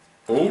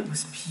 Oh. It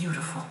was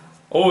beautiful.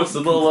 Oh, it's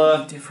a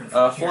little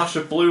flash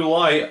of blue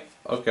light.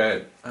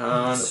 Okay,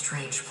 and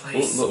strange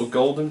place. Little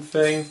golden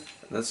thing.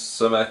 There's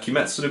some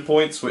Kimetsu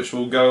points, which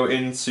will go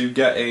into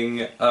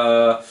getting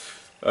a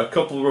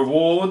couple of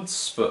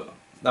rewards. But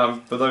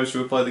for those who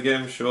have played the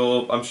game,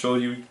 I'm sure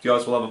you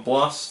guys will have a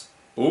blast.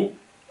 Oh.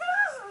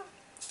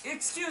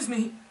 Excuse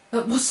me.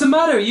 What's the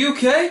matter? Are you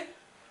okay?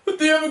 But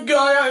the other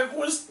guy I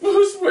was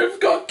with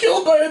got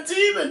killed by a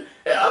demon.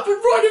 It happened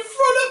right in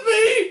front of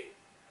me.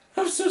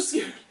 I'm so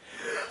scared.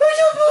 I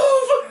can't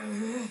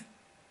move.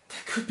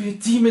 There could be a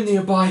demon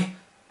nearby.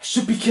 I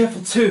should be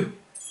careful too.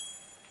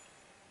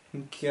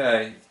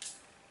 Okay.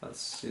 Let's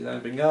see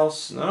anything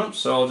else. No,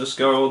 so I'll just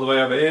go all the way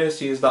over here.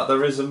 Seeing that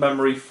there is a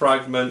memory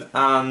fragment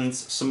and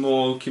some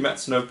more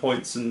Kimetsu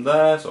points in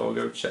there, so I'll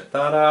go check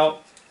that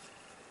out.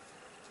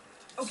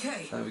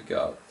 Okay. There we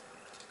go.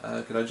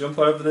 Can I jump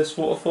over this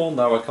waterfall?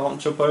 No, I can't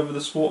jump over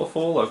this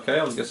waterfall. Okay,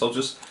 I guess I'll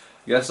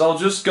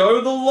just go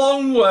the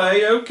long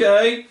way.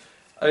 Okay,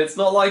 it's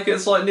not like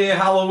it's like near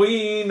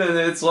Halloween and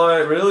it's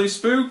like really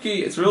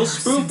spooky. It's real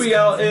spoopy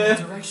out here.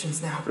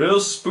 Real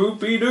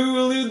spoopy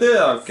doodly dee.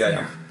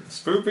 Okay,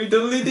 spoopy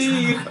doodly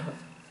dee.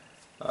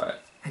 All right.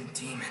 And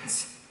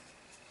demons.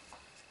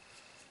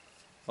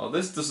 Well,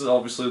 this doesn't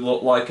obviously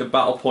look like a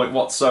battle point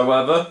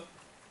whatsoever.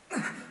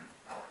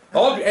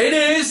 Oh, it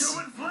is.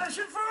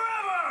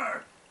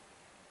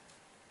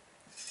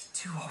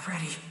 Two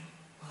already.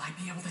 Will I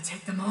be able to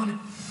take them on?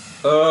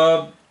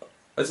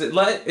 Is it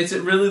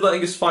really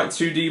letting us fight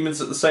two demons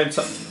at the same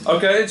time?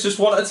 Okay, it's just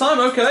one at a time.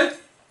 Okay.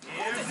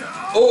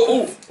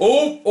 Oh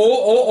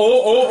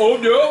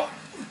no!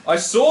 I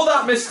saw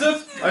that,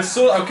 mister. I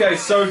saw. Okay,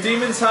 so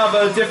demons have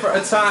a different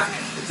attack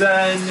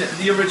than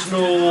the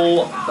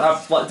original.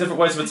 Like different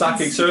ways of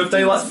attacking. So if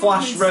they like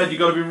flash red, you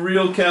got to be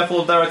real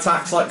careful of their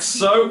attacks, like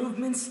so.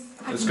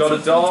 It's got to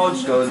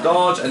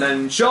dodge, and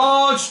then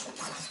charge.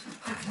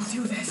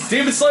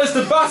 Demon Slayers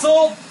to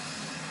battle!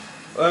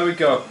 There we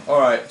go.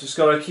 Alright, just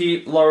gotta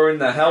keep lowering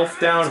their health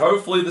down.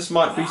 Hopefully this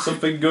might be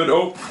something good.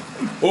 No.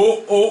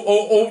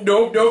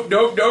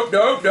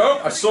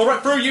 I saw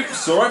right through you.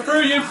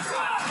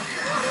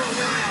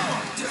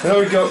 There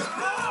we go.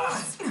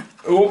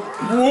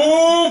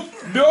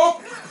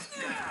 No.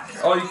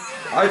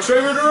 I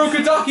train with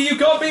Urukadaki, you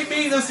can't beat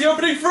me. That's the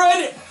opening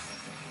thread.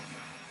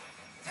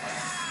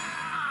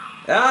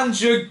 And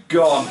you're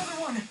gone.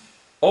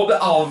 Oh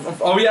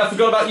yeah, I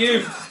forgot about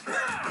you.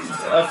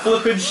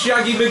 Flippin'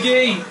 Shaggy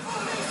McGee.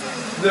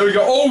 There we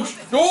go.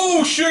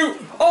 Oh shoot.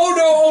 Oh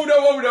no.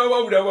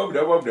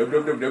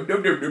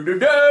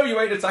 You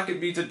ain't attacking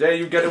me today.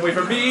 You get away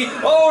from me.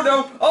 Oh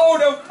no. Oh,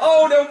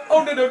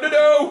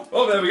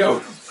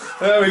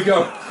 there we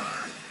go.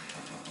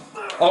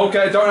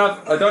 Okay, I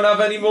don't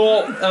have any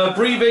more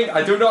breathing.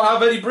 I do not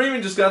have any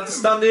breathing. Just gonna have to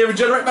stand here and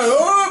regenerate my...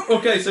 Oh!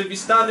 Okay, so if you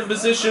stand in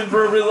position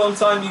for a really long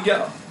time, you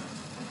get...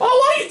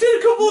 Oh, you did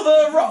a couple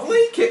of rock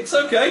lead kicks.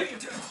 Okay.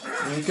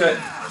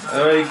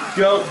 There we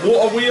go.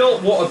 Water wheel,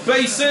 water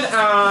basin,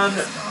 and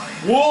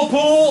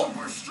whirlpool.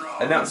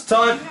 And now it's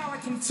time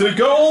to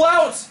go all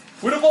out.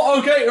 With a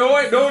okay. Oh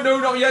wait, no,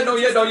 not yet.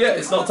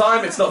 It's not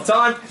time.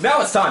 Now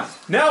it's time.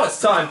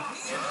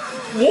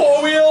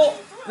 Water wheel.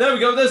 There we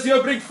go. There's the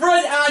opening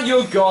thread, and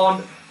you're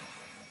gone.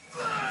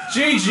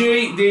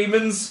 GG,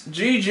 demons.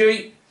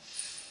 GG.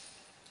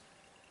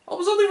 I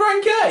was only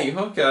rank A.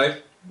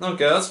 Okay,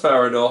 that's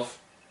fair enough.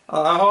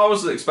 I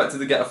wasn't expecting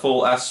to get a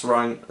full S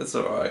rank. It's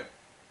alright.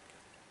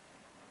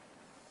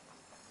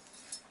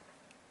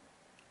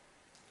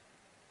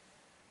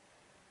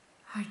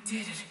 I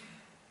did it.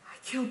 I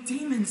killed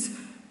demons.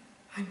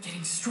 I'm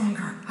getting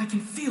stronger. I can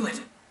feel it.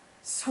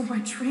 So my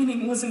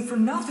training wasn't for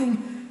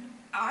nothing.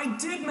 I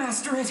did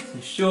master it.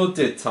 You sure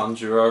did,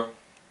 Tanjiro.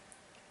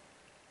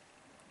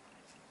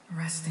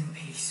 Rest in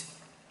peace.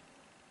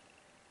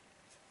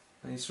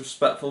 And he's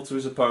respectful to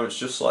his opponents,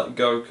 just like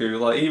Goku.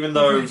 Like, even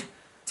though... Right.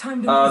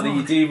 Time to move the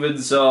on.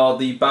 demons are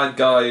the bad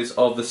guys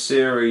of the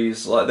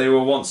series. Like, they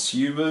were once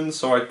human,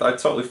 so I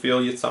totally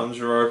feel you,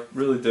 Tanjiro.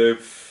 Really do.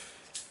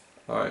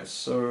 Alright,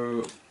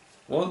 so...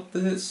 What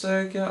did it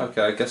say again?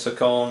 Okay, I guess I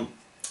can't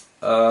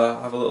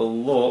have a little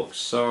look,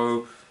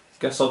 so...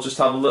 Guess I'll just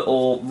have a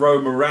little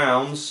roam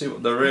around, see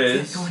what there is.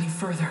 I can't go any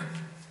further.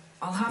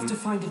 I'll have to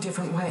find a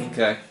different way.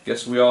 Okay,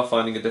 guess we are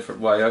finding a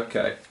different way,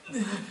 okay.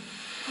 What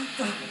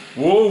the...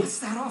 Whoa! What's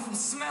that awful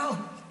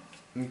smell?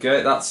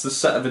 Okay, that's the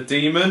set of a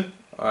demon.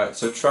 Alright,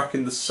 so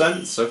tracking the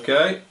sense,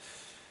 okay.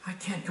 I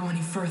can't go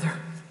any further.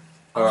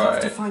 I'll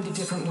have to find a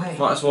different way.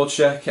 Might as well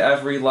check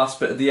every last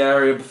bit of the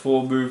area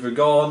before moving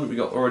on. We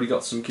already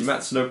got some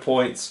Kimetsu no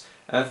points.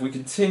 And if we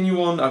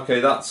continue on, okay,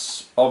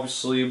 that's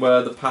obviously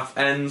where the path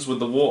ends with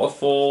the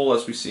waterfall,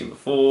 as we've seen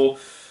before.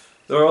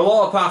 There are a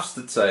lot of paths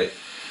to take.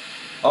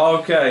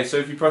 Okay, so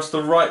if you press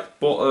the right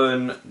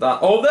button, that...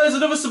 Oh, there's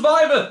another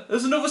survivor!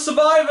 There's another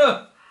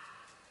survivor!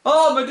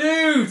 Oh, my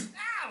dude!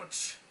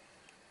 Ouch!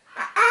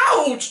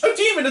 Ouch! A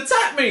demon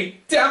attacked me!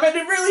 Damn it,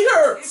 it really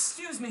hurts!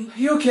 Excuse me. Are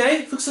you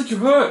okay? Looks like you're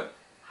hurt.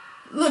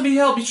 Let me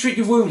help you treat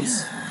your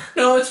wounds.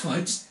 No, it's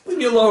fine. Just leave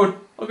me alone.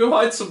 I'll go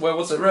hide somewhere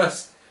once I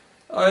rest.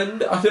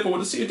 And I never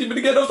want to see a demon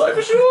again, I'll die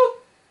for sure.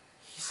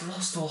 He's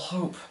lost all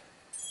hope.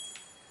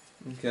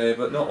 Okay,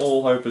 but not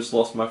all hope is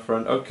lost, my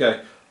friend.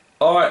 Okay.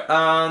 Alright,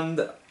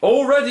 and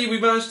already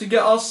we managed to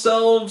get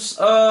ourselves,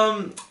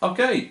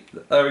 okay,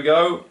 there we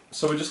go.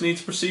 So we just need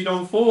to proceed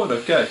on forward,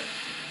 okay.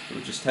 So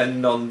we're just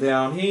heading on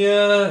down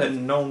here,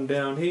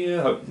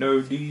 Hope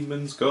no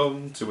demons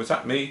come to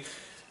attack me.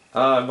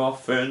 I'm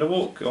off in a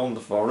walk on the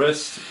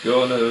forest,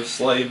 gonna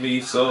slay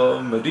me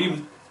some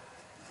demon.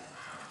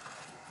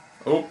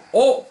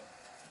 Oh,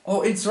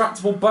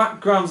 interactable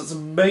backgrounds, that's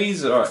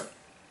amazing.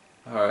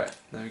 Alright,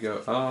 there we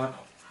go.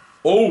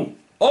 Oh,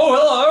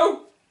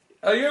 hello!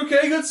 Are you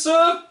okay, good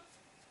sir?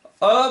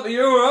 Are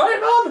you alright,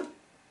 man?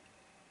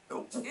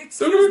 Don't get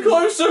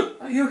closer!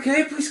 Are you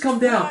okay? Please calm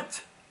down.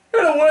 What?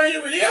 Get away,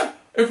 you idiot!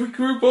 If we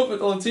group up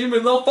on a team,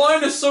 they'll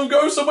find us, so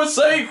go somewhere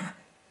safe!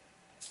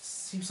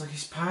 Seems like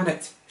he's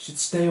panicked. We should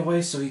stay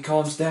away so he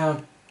calms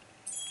down.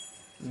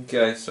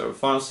 Okay, so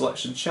final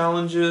selection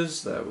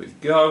challenges, there we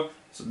go.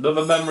 It's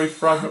another memory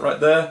fragment right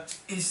there.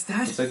 Is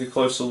that... We'll take a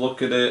closer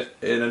look at it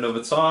in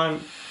another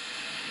time.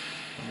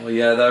 Oh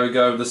yeah, there we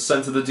go. The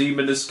scent of the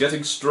demon is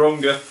getting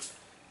stronger.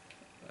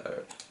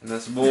 And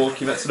there's more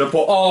Kimetsu no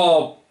Po.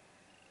 Oh!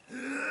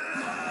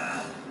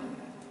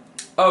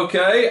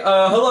 Okay,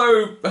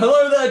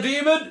 hello there,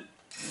 demon!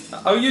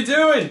 How you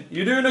doing?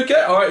 You doing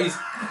okay? Alright,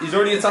 he's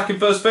already attacking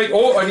first thing.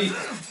 Oh, and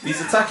he's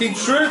attacking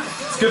troop.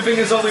 It's a good thing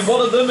there's only one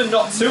of them and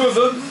not two of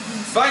them.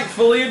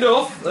 Thankfully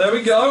enough. There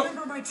we go.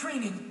 Remember my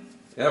training.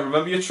 Yeah,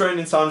 remember your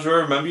training,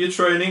 Tanjiro. Remember your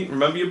training.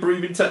 Remember your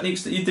breathing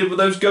techniques that you did with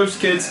those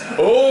ghost kids.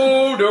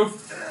 Oh, no.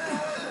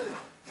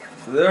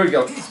 There we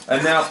go.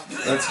 And now,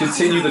 let's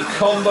continue the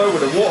combo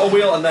with a water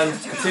wheel, and then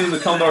continue the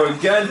combo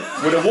again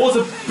with a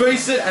water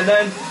basin, and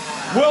then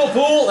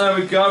whirlpool. There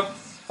we go.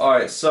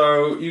 Alright,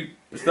 so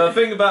the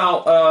thing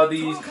about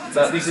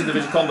these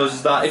individual combos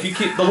is that if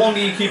you the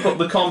longer you keep up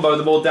the combo,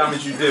 the more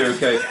damage you do,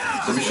 okay?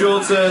 So be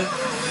sure to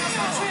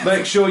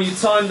make sure you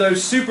time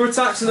those super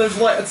attacks and those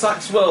light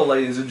attacks well,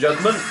 ladies and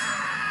gentlemen.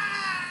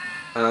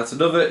 And that's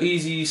another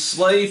easy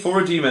slay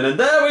for a demon. And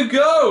there we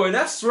go, an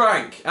S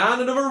rank.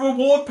 And another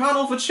reward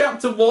panel for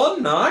Chapter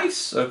 1.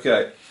 Nice.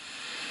 Okay.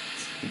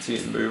 Let's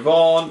continue to move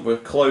on. We're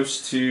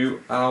close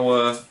to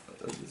our...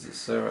 Does it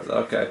say right there?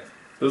 Okay.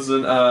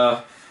 Doesn't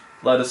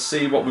let us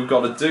see what we've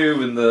got to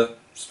do in the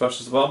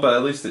special as well, but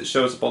at least it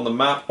shows up on the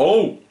map.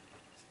 Oh!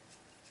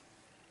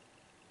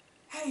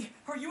 Hey,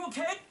 are you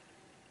okay?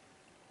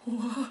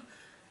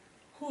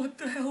 What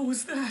the hell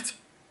was that?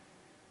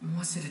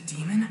 Was it a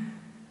demon?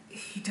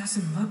 He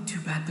doesn't look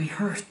too badly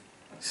hurt.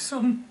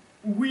 Some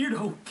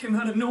weirdo came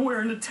out of nowhere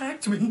and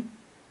attacked me.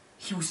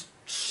 He was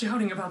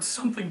shouting about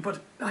something, but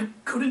I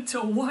couldn't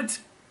tell what.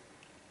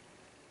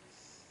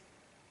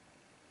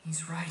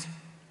 He's right.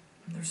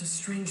 There's a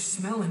strange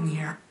smell in the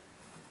air.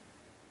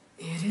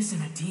 It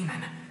isn't a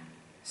demon. It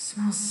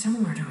smells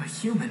similar to a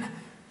human,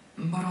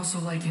 but also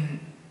like an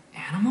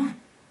animal?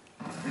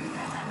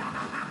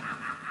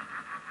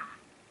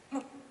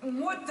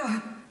 What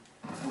the?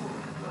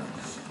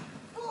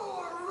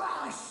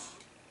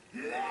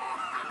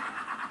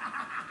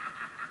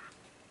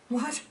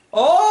 What?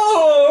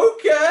 Oh,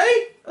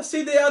 okay. I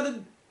see they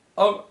added.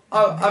 Oh,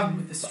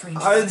 I'm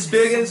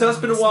speaking. So it's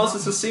been a while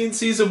since I've seen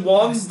season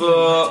 1,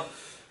 but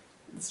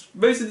it's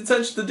amazing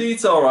attention to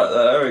detail right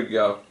there. There we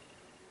go.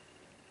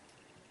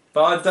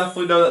 But I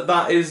definitely know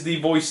that is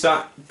the voice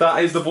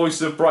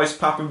of Bryce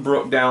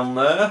Pappenbrook down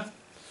there.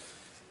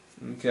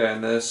 Okay,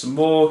 and there's some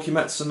more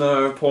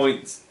Kimetsu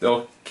points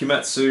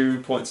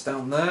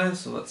down there,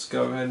 so let's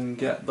go ahead and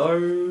get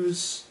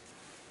those.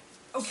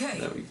 Okay.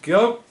 There we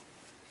go.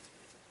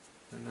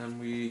 And then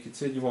we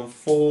continue on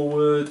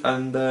forward,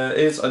 and there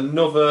is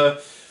another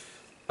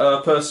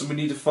person we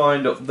need to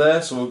find up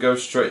there, so we'll go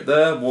straight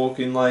there,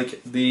 walking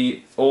like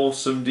the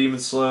awesome demon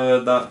slayer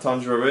that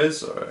Tanjiro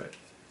is. Alright.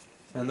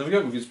 And there we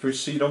go, we can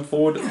proceed on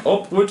forward,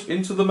 upward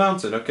into the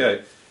mountain,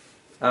 okay.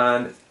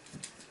 And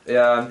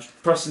yeah, I'm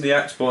pressing the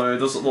X button, it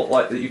doesn't look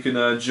like that you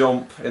can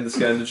jump in this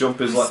game, the jump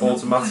is like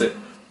automatic.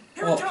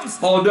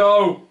 Oh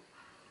no!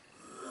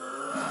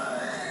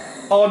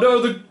 Oh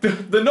no,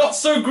 the not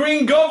so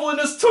green goblin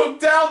has took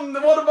down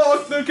one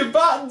of the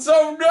combatants,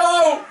 oh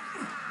no!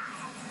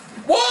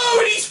 Whoa,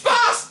 and he's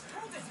fast!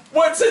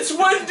 Since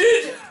when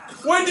did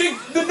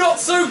the not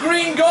so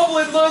green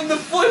goblin learn the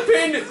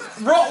flipping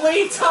Rock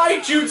Lee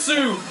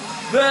Taijutsu?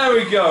 There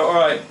we go. All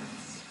right.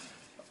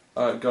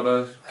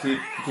 Gotta keep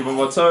on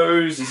my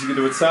toes. Is he going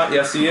to attack?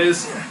 Yes, he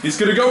is. He's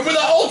going to go with that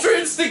Ultra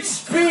Instinct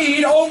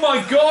speed. Oh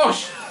my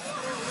gosh.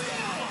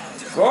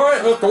 All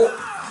right.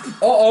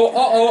 Uh-oh.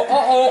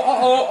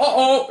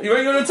 You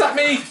ain't going to attack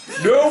me.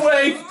 No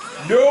way.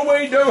 No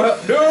way,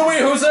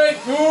 Jose.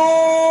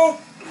 Ooh.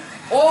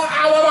 Oh,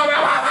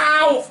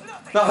 ow.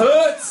 That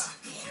hurts.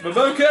 But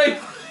okay.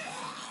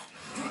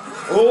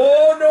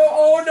 Oh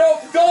no.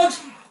 Dodge.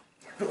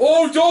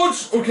 Oh,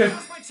 dodge. Okay.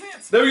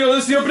 There we go.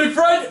 This is the opening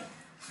thread.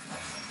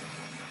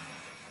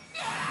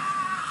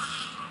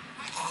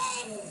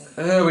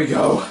 There we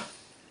go.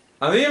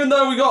 And even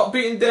though we got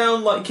beaten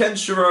down like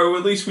Kenshiro,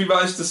 at least we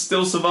managed to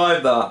still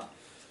survive that.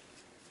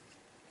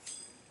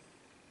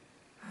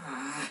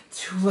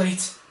 Too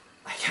late.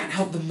 I can't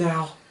help them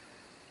now.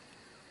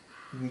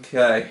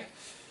 Okay.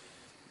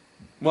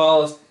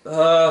 Well,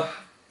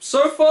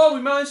 so far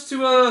we managed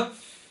to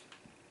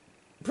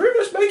pretty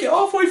much make it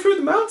halfway through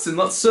the mountain.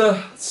 Let's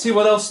see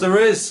what else there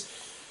is.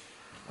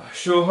 I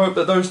sure hope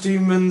that those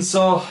demons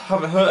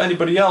haven't hurt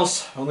anybody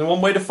else. Only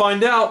one way to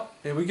find out.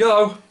 Here we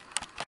go.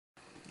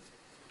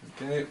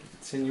 Okay,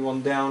 continue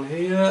on down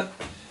here.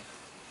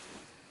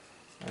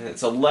 And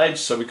it's a ledge,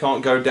 so we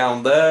can't go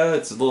down there.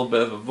 It's a little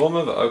bit of a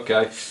bummer, but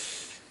okay.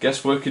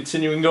 Guess we're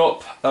continuing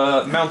up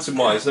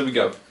mountain-wise. There we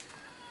go.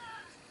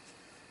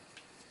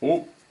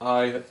 Oh,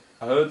 I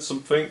heard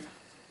something.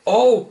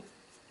 Oh!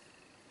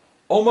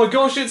 Oh my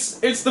gosh, it's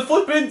the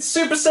flippin'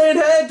 Super Saiyan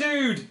hair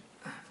dude!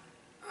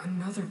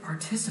 Another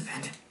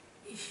participant.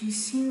 He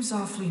seems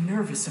awfully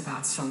nervous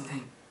about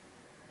something.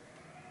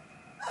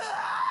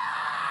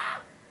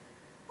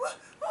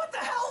 What the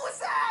hell was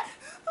that?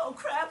 Oh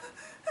crap,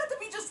 had to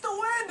be just the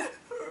wind,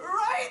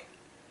 right?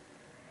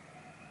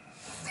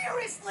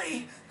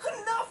 Seriously,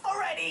 enough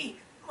already!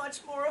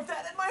 Much more of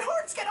that and my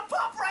heart's gonna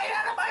pop right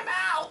out of my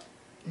mouth!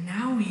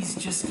 Now he's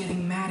just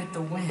getting mad at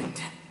the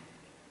wind.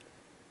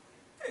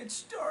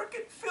 It's dark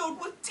and filled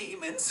with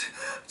demons.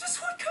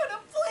 Just what kind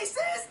of place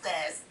is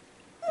this?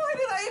 Why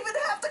did I even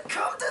have to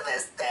come to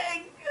this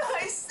thing?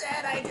 I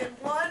said I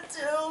didn't want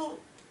to.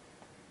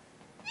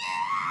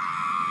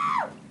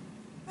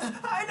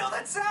 I know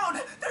that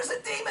sound! There's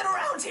a demon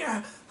around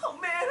here! Oh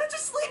man,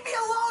 just leave me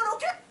alone,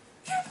 okay?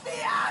 Get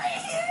me out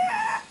of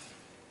here!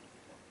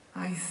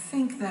 I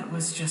think that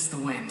was just the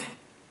wind.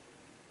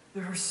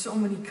 There are so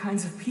many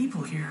kinds of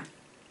people here.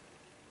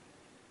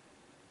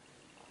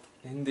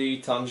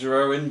 Indeed,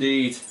 Tanjiro,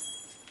 indeed.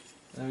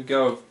 There we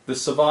go. The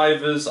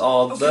survivors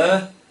are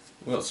there.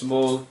 We've got some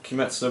more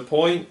Kimetsu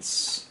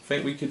points. I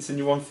think we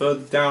continue on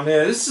further down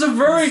here. This is a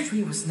very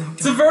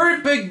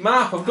big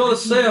map. I've got to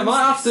say, I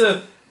might have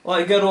to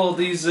like get all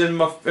these in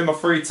my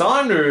free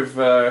time if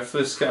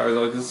this carries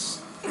on,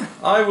 because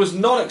I was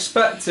not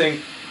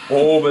expecting.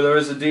 Oh, but there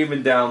is a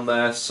demon down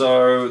there.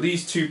 So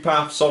these two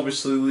paths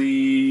obviously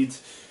lead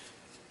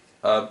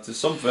to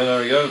something.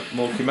 There we go.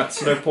 More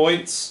Kimetsu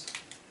points.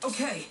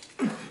 Okay.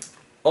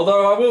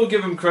 Although I will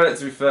give them credit,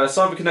 to be fair,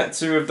 CyberConnect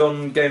 2 have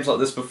done games like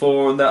this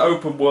before, and their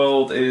open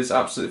world is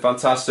absolutely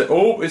fantastic.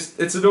 Oh, it's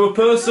another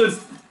person!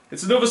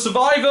 It's another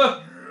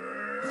survivor!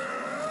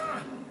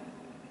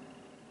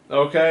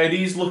 Okay, and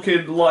he's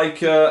looking like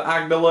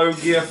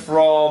Agnologia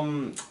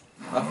from,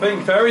 I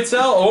think, Fairy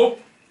Tail.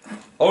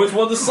 Oh, it's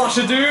one of the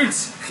slasher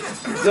dudes!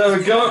 There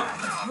we go.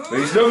 But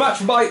he's no match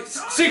for my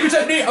secret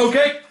technique,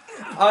 okay.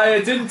 I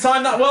didn't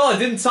time that well,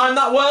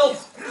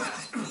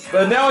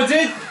 but now I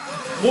did.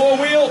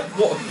 Water wheel,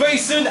 water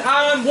basin,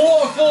 and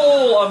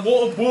waterfall, and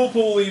water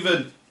whirlpool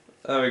even.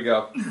 There we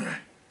go.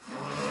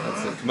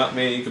 That's it. Come at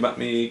me.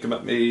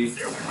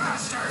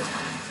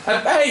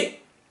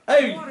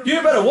 Hey,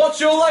 you better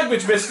watch your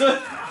language,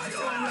 mister.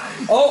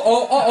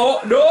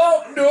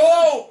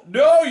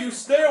 No, you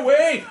stay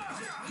away.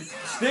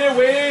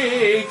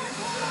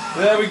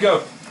 There we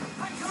go.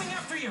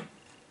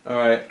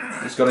 Alright,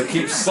 just gotta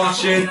keep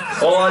slashing.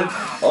 All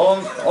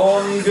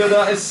I'm good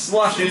at is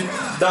slashing.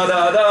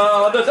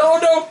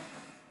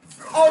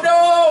 Oh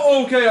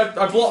no! Okay,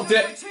 I blocked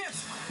it.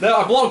 No,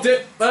 I blocked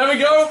it. There we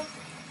go.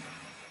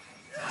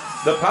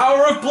 The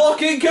power of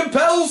blocking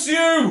compels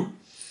you!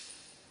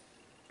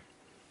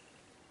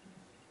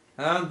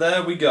 And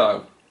there we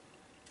go.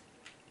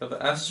 Got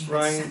the S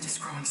rank. Is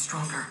growing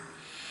stronger.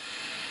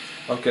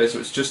 Okay, so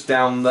it's just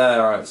down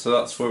there. Alright, so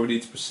that's where we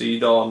need to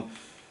proceed on.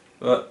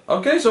 But,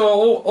 okay, so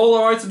all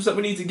our items that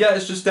we need to get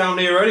is just down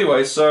here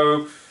anyway,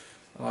 so...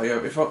 Oh yeah,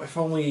 if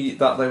only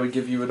that they would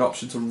give you an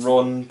option to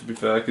run, to be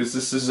fair, because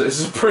this is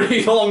a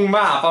pretty long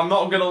map, I'm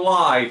not going to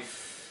lie.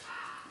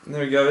 And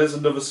there we go, there's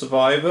another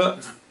survivor.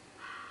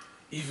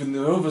 Even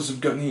though others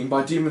have gotten eaten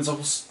by demons,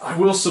 I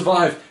will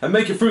survive and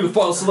make it through the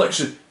final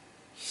selection.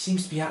 He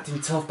seems to be acting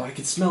tough, but I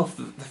can smell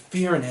the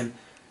fear in him.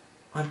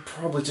 I'm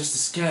probably just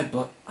as scared,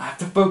 but I have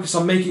to focus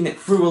on making it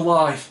through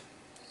alive.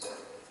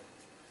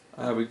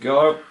 There we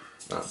go.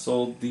 That's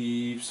all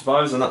the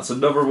survivors, and that's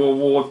another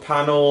reward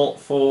panel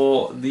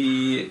for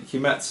the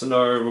Kimetsu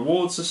no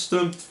reward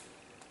system.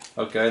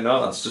 Okay,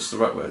 no, that's just the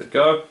right way to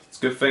go. It's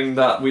a good thing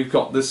that we've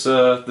got this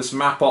this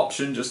map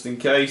option just in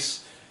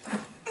case.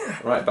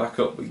 Right, back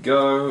up we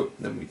go.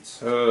 Then we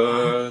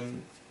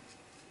turn.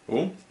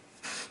 Oh.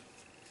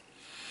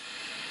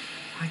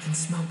 I can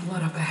smell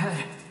blood up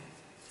ahead.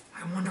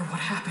 I wonder what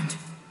happened.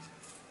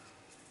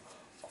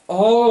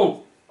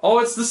 Oh! Oh,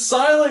 it's the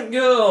silent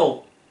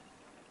girl!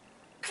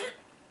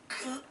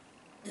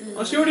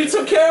 Oh, she already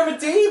took care of a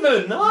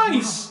demon!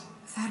 Nice! Wow,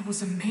 that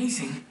was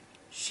amazing.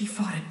 She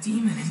fought a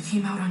demon and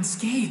came out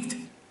unscathed.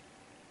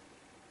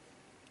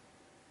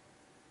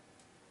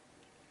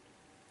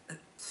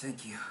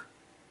 Thank you.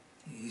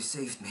 You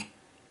saved me.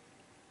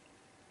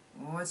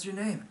 What's your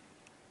name?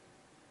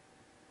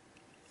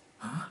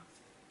 Huh?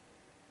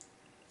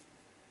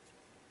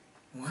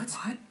 What?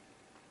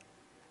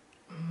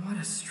 What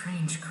a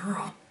strange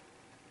girl.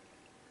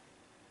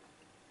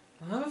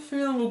 I have a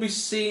feeling we'll be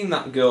seeing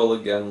that girl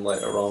again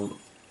later on.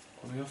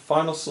 We have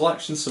final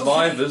selection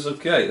survivors,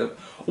 okay.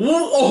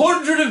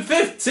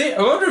 150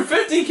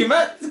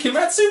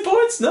 Kimetsu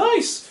points,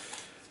 nice!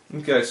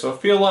 Okay, so I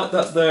feel like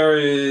that there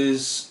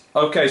is...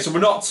 Okay, so we're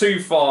not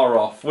too far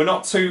off. We're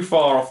not too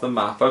far off the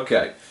map,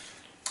 okay.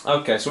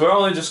 Okay, so we've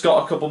only just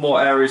got a couple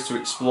more areas to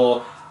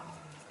explore.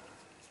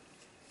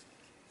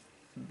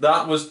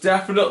 That was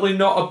definitely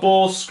not a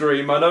boss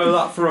scream, I know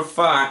that for a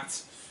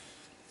fact.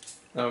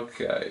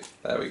 Okay,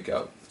 there we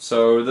go.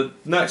 So the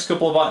next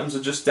couple of items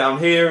are just down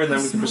here, and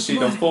then we can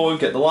proceed on forward,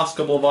 get the last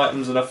couple of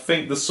items, and I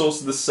think the source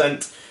of the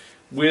scent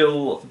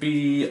will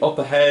be up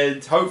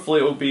ahead. Hopefully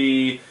it will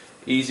be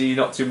easy,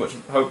 not too much.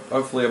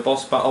 Hopefully a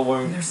boss battle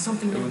won't... There's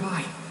something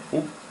nearby.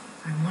 Oh.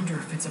 I wonder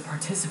if it's a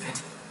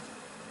participant.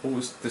 Oh,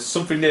 there's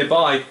something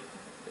nearby.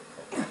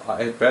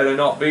 It better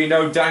not be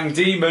no dang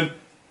demon.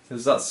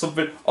 Is that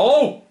something...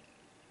 Oh!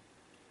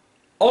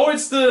 Oh,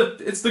 it's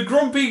the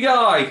grumpy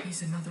guy!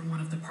 He's another one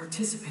of the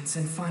participants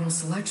in final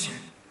selection.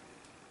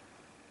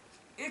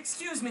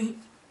 Excuse me.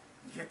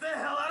 Get the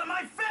hell out of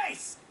my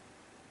face!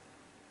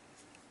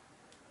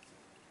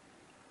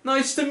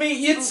 Nice to meet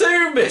you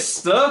too,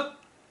 mister!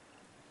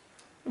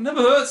 It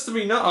never hurts to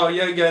be not... Oh,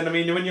 yeah, again, I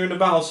mean, when you're in a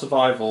battle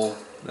survival,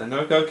 then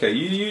okay,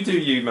 you do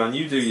you, man,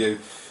 you do you.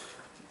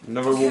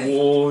 Another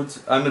reward,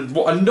 and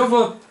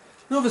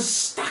another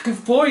stack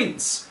of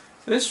points!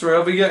 This way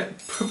I'll be getting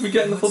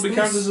the full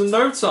characters in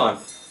no time.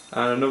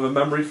 And another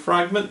memory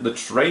fragment, the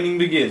training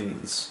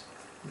begins.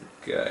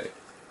 Okay.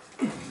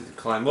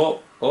 Climb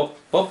up, up,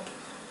 up.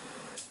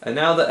 And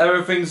now that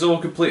everything's all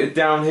completed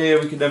down here,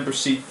 we can then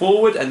proceed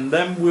forward, and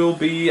then we'll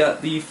be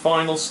at the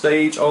final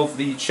stage of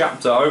the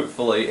chapter,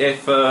 hopefully,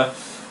 if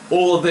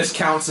all of this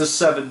counts as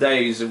 7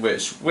 days, in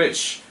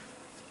which,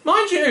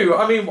 mind you,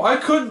 I mean, I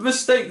could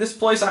mistake this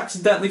place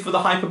accidentally for the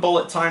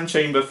hyperbolic time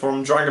chamber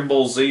from Dragon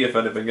Ball Z, if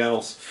anything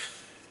else.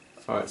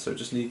 Alright, so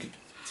just need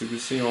to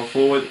proceed on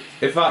forward.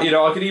 In fact, you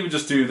know, I could even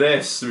just do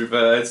this,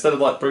 instead of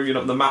like bringing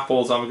up the map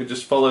all the time, I could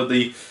just follow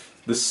the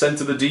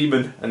scent of the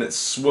demon, and it's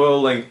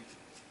swirling.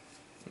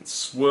 It's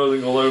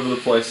swirling all over the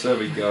place. There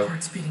we go. My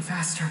heart's beating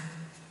faster.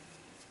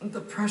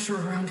 The pressure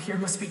around here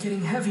must be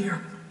getting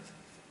heavier.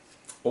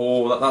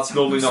 Oh, that's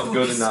normally not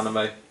good in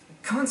anime.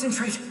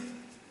 Concentrate.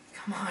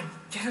 Come on,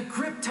 get a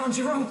grip,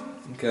 Tanjiro.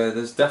 Okay,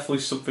 there's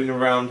definitely something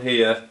around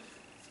here.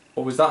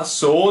 Oh, is that a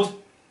sword?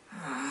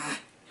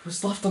 It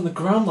was left on the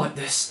ground like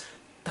this.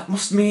 That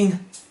must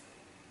mean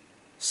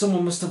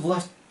someone must have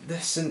left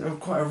this in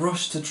quite a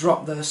rush to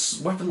drop their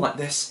weapon like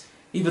this.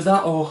 Either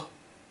that or...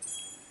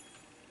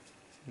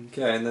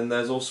 Okay, and then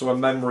there's also a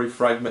memory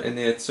fragment in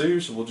here too,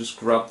 so we'll just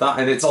grab that.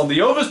 And it's on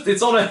the other...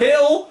 It's on a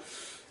hill!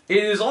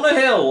 It is on a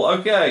hill,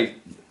 okay.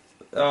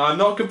 I'm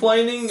not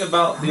complaining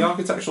about the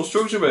architectural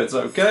structure, but it's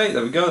okay.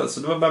 There we go, that's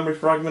another memory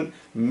fragment.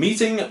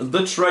 Meeting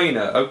the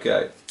trainer,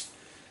 okay.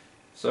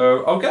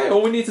 So, okay,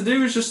 all we need to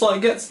do is just like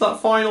get to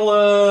that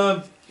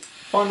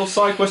final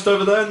side quest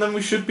over there, and then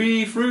we should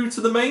be through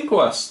to the main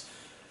quest.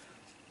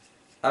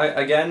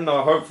 Again,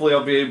 hopefully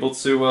I'll be able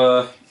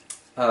to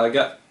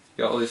get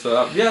all this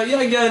yeah,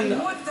 again.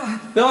 What the?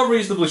 Not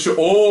reasonably sure.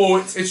 Oh,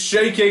 it's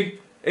shaking.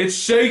 It's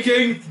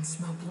shaking. I can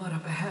smell blood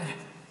up ahead.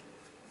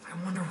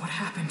 I wonder what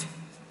happened.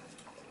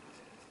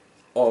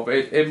 Oh,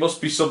 it must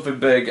be something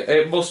big.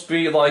 It must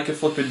be like a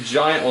flipping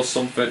giant or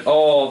something.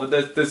 Oh,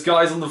 there's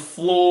guys on the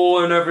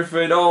floor and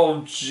everything.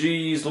 Oh,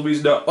 jeez,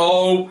 Louise, no.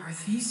 Oh! Are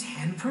these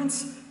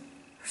handprints?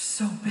 They're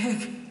so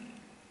big.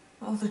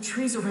 All the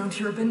trees around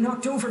here have been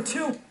knocked over,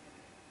 too.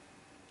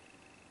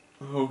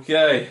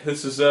 Okay,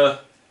 this is,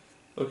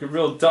 looking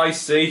real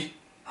dicey.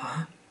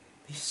 Huh?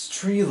 This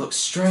tree looks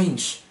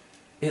strange.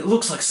 It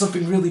looks like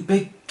something really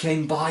big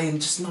came by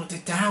and just knocked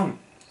it down.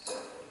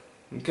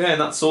 Okay,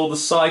 and that's all the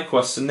side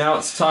quests, and now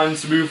it's time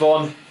to move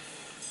on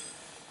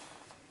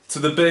to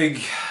the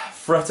big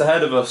threat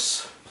ahead of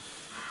us.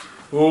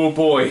 Oh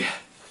boy.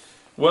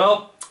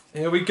 Well,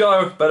 here we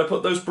go. Better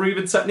put those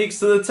breathing techniques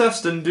to the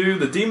test and do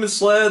the Demon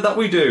Slayer that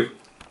we do.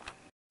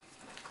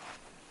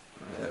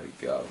 There we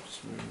go.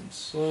 Just moving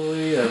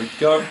slowly. There we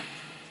go.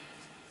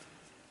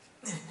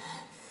 The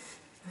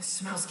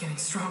smell's getting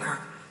stronger.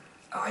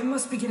 I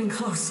must be getting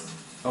close.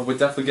 Oh, we're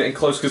definitely getting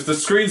close because the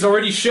screen's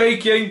already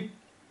shaking.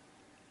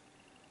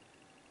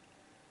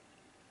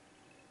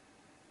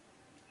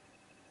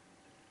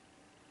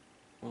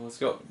 Well, it's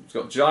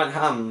got giant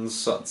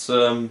hands. That's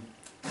one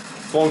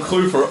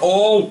clue for it.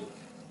 Oh!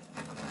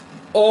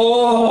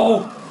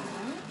 Oh!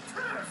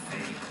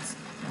 Perfect.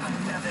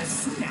 Another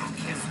snack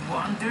has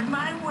wandered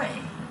my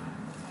way.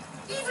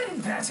 Even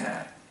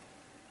better.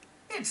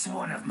 It's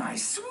one of my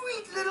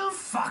sweet little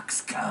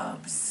fox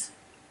cubs.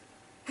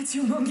 It's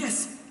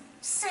humongous.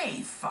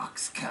 Say,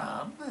 fox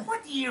cub,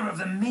 what year of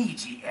the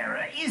Meiji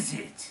era is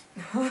it?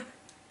 Huh?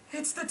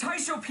 It's the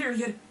Taisho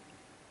period.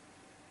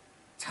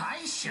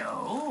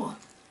 Taisho?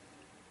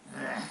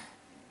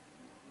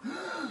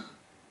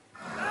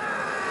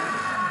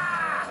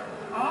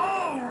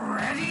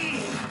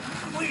 Already?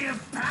 We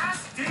have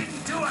passed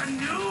into a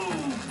new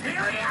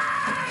period!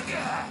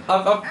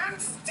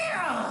 And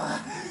still,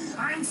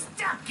 I'm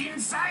stuck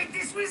inside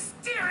this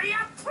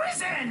wisteria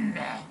prison!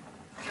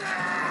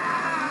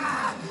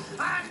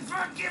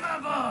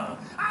 Unforgivable!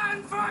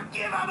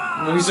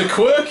 Unforgivable! He's a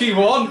quirky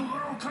one!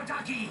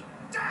 Kodaki,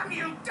 damn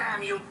you,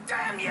 damn you,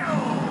 damn you!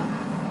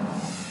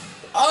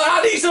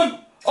 And he's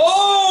a...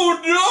 Oh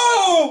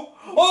no!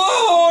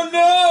 Oh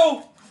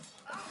no!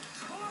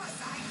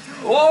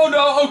 Oh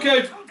no,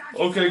 okay.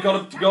 Okay,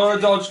 gotta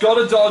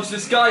dodge.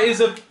 This guy is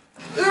a...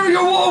 There we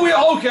go, oh, we...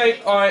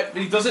 Okay, alright,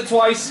 he does it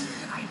twice.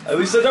 At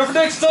least I know for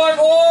next time.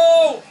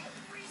 Oh!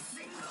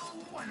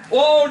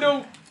 Oh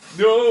no!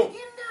 No!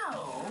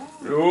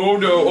 Oh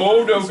no,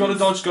 oh no, gotta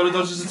dodge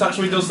his attack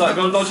when he does that,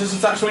 gotta dodge his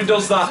attack when he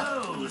does that.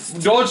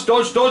 Dodge!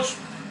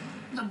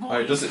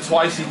 Alright, does it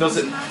twice, he does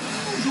it.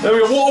 There we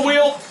go, water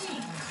wheel!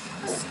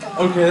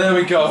 Okay, there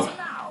we go.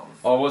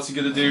 Oh, what's he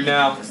gonna do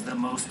now?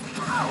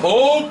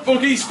 Oh,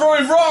 okay, he's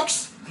throwing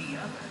rocks!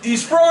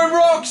 He's throwing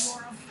rocks!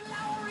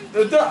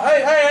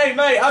 Hey,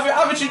 mate,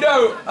 haven't you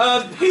know,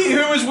 he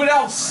who is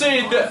without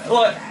sin,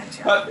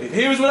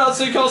 he was without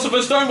sin cast off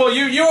a stone. Well,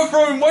 you are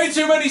throwing way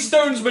too many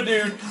stones, my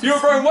dude. You are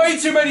throwing way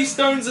too many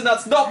stones, and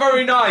that's not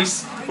very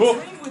nice.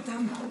 Oh.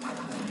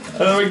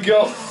 There we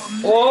go.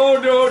 Oh,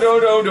 no.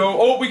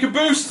 Oh, we can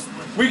boost.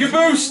 We can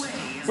boost.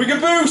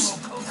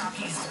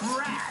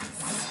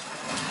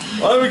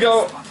 There we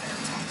go.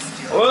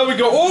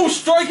 Oh,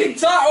 striking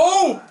attack.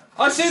 Oh,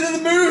 I see that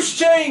the moves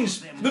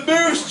change. The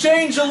moves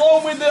change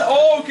along with the...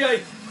 Oh,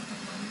 okay.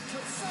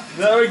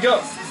 There we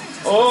go.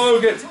 Oh,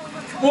 okay.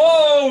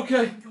 Whoa,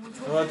 okay.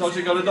 Dodge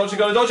it, gotta dodge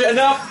it, and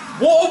now,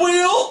 water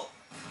wheel!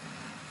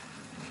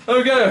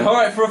 Okay,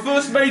 alright, for a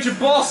first major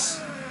boss,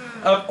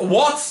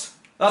 what?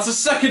 That's a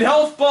second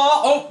health bar,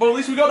 oh, but at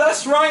least we got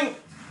S rank!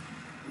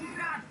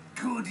 Not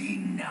good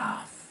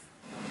enough.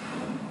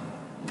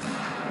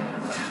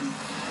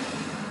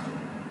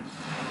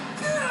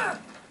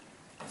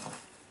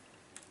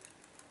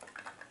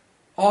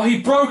 Oh, he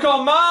broke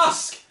our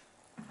mask!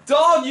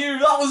 Darn you,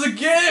 that was a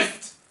gift!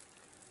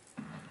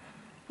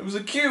 It was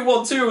a cute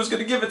one too, I was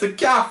going to give it to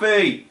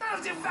Kathy!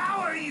 I'll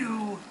devour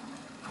you!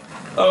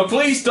 Oh,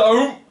 please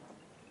don't!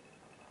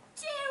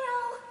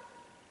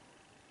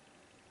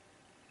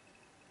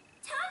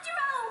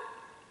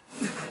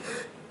 Tanjiro!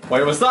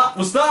 Wait, was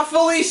that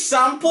Felice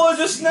Sampler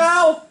just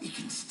now?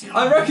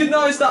 I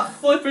recognise that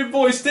flipping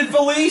voice. Did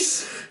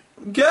Felice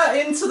get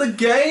into the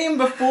game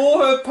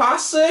before her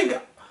passing?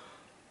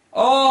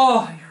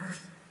 Oh! I heard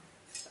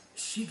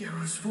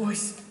Shigeru's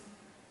voice.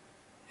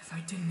 I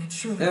didn't, it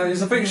surely... Yeah,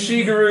 because I think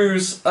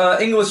Shigeru's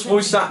English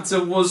voice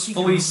actor was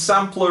Felice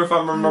Sampler, if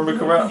I remember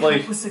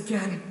correctly.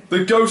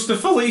 The ghost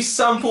of Felice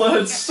Sampler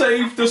had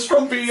saved us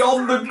from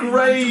beyond the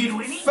grave.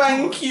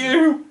 Thank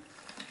you.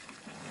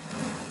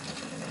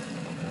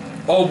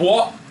 Oh,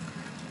 what?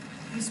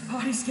 His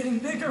body's getting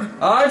bigger.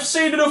 I've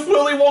seen enough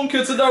Willy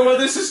Wonka to know where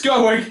this is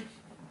going.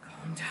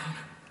 Calm down.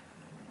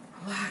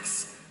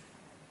 Relax.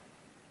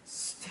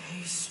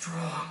 Stay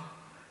strong.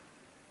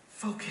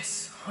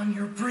 Focus on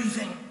your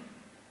breathing.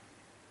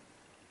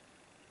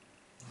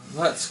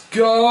 Let's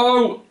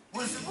go!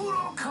 Was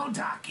Uro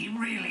Kodaki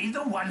really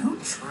the one who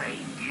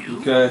trained you?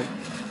 Okay.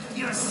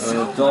 You're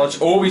so dodge.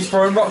 Oh, he's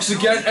throwing rocks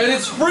again, and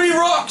it's free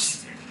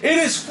rocks! It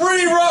is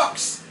free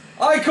rocks!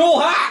 I call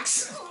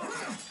hacks!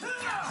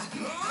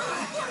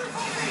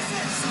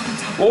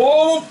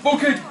 Oh,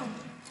 okay.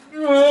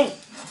 Oh.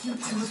 You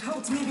two have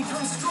helped me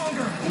become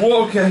stronger.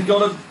 Whoa, okay,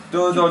 gotta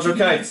dodge,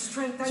 okay.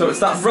 So it's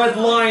that red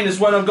line is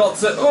when I've got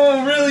to,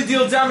 oh, really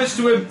deal damage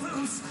to him.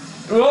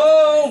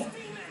 Whoa!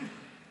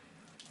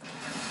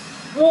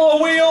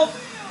 Water wheel!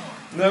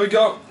 There we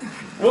go.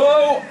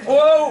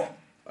 Whoa!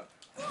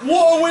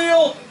 Water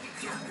wheel!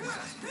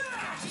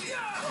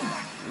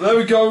 There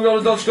we go,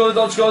 gotta dodge.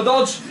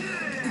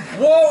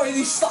 Whoa,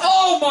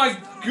 oh my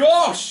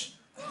gosh!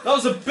 That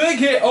was a big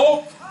hit,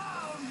 oh,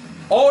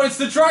 it's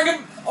the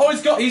dragon,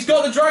 he's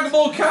got the Dragon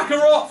Ball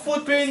Kakarot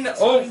flipping,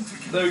 oh,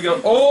 there we go,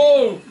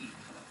 oh!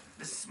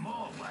 The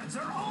small ones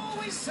are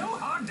always so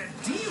hard to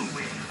deal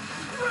with,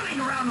 running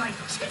around like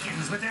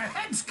chickens with their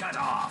heads cut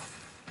off.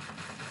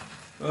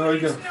 There we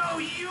go. No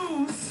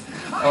use.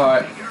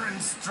 Alright,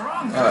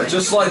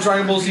 just like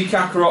Dragon Ball Z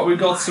Kakarot, we've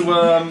got to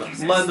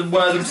let them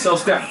wear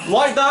themselves down.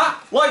 Like that,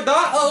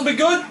 that'll be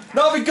good,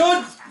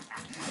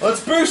 Let's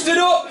boost it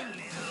up!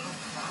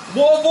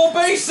 Waterfall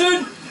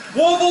Basin!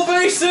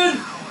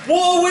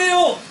 Water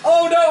wheel!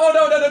 Oh no, oh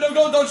no, no, no, no,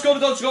 go dodge, go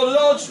dodge, go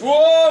dodge!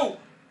 Whoa!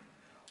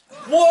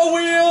 Water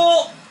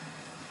wheel!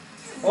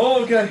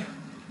 Oh, okay.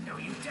 No,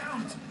 you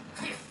don't.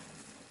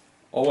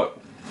 Oh,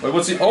 wait,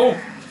 what's he? Oh,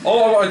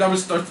 I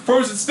was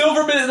frozen still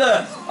for a minute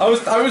there. I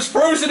was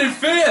frozen in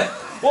fear.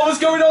 What was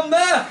going on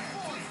there?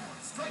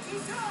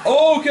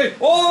 Oh, okay.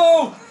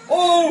 Oh!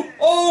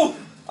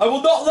 I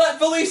will not let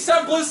Felice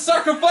Sampler's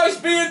sacrifice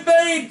be in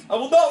vain. I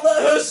will not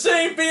let her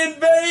save be in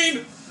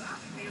vain.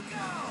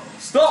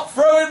 Stop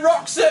throwing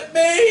rocks at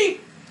me.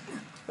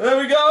 There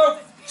we go.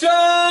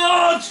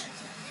 Charge.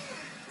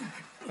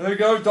 There we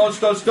go. Dodge,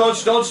 dodge,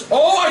 dodge, dodge.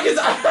 Oh,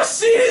 I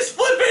see his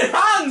flipping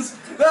hands.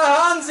 The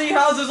hands he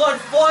has is like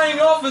flying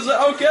off. Is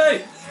like,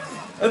 okay.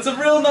 That's a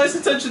real nice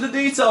attention to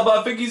detail, but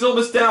I think he's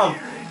almost down.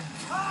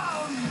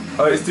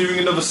 Alright, he's doing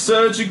another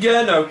surge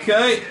again.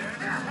 Okay.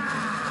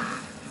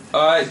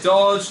 Alright,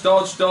 dodge,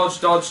 dodge,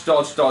 dodge, dodge,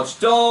 dodge, dodge,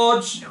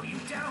 dodge.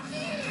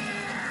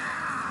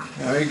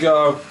 There we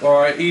go.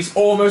 Alright, he's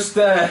almost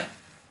there.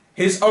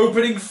 His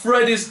opening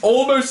thread is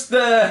almost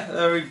there.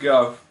 There we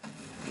go.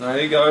 There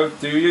you go.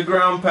 Do your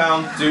ground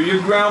pound. Do your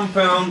ground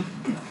pound.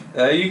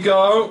 There you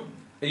go.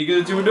 Are you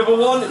going to do another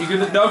one? Are you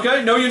going to...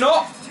 Okay, no you're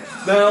not.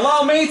 Then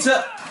allow me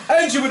to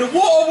end you with a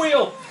water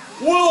wheel.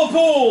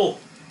 Whirlpool.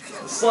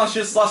 Slash,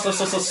 slash, slash,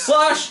 slash,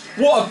 slash.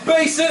 Water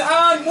basin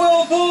and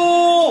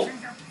whirlpool.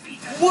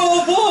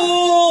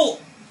 Whirlpool.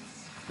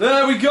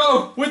 There we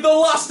go. With the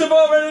last of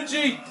our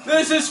energy.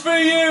 This is for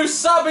you,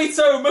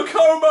 Sabito,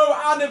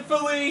 Makomo, and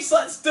Felice.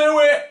 Let's do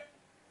it.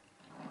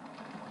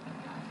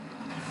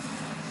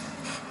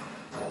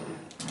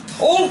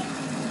 Oh!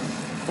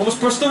 Almost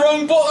pressed the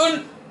wrong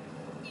button!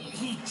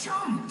 He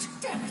jumped!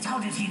 Damn it, how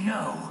did he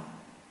know?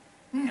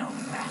 No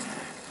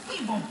matter.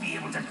 He won't be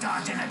able to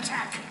dodge an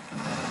attack.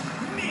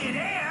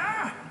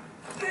 Mid-air!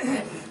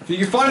 If you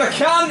can find a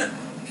can!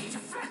 He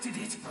deflected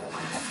it!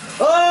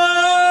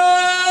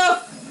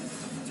 Ah!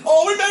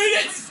 Oh, we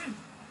made it!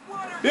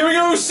 Here we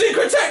go,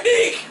 secret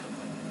technique!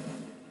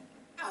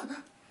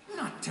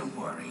 Not to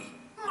worry.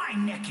 My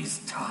neck is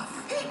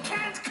tough. He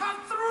can't cut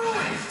through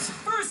it!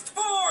 First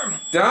form!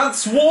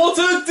 Dance,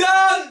 water,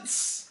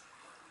 dance!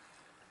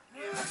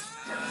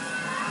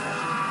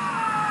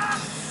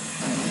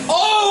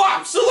 Oh,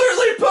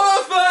 absolutely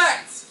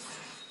perfect!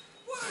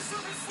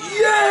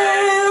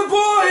 Yeah,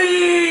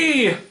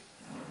 boy!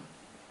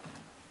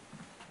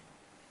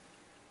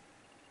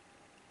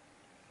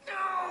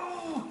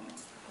 No!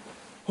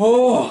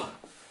 Oh,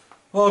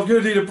 I'm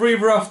gonna need a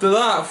breather after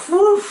that.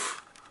 Whew.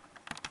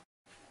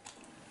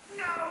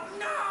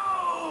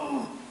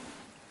 No!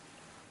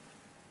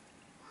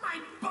 My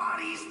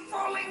body's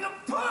falling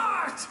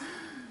apart!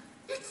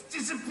 It's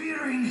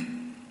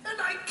disappearing,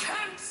 and I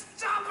can't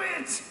stop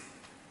it!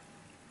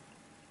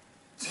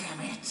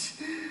 Damn it!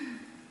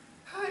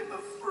 I'm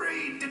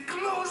afraid to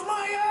close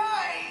my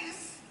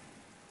eyes!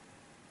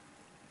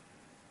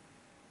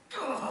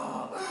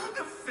 Oh,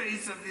 the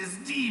face of this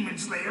demon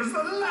slayer's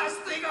the last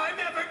thing I'm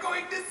ever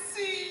going to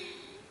see!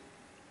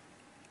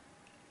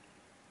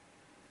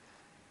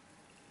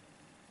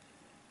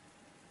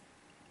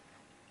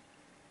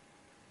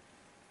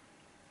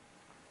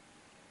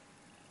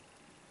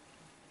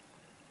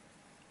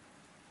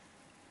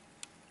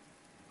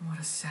 What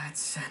a sad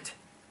scent.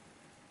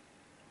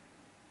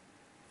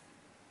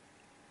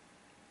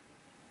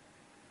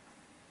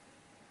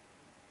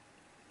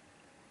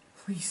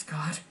 Please,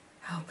 God,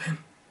 help him.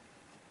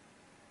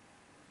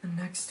 The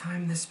next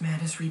time this man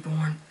is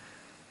reborn,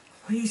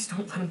 please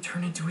don't let him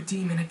turn into a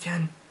demon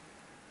again.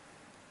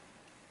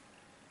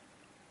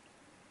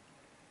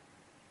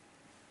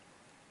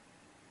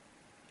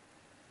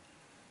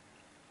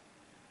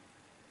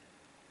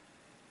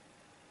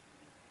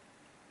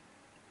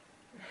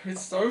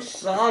 It's so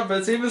sad, but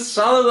it's even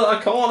sadder that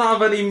I can't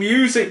have any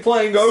music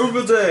playing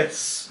over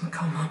this.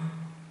 Makomo,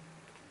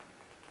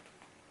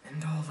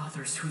 and all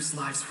others whose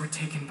lives were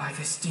taken by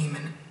this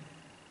demon.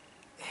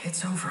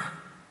 It's over.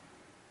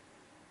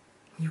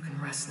 You can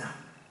rest now.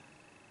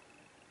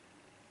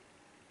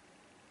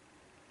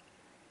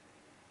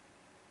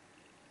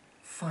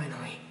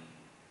 Finally,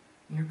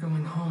 you're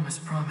going home as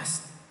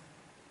promised.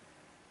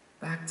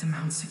 Back to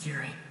Mount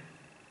Sagiri,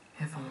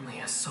 if only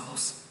as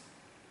souls.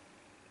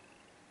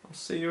 I'll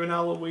see you in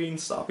Halloween,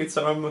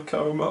 Sabito and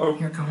Makomo.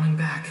 You're going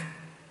back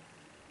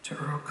to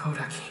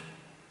Urokodaki.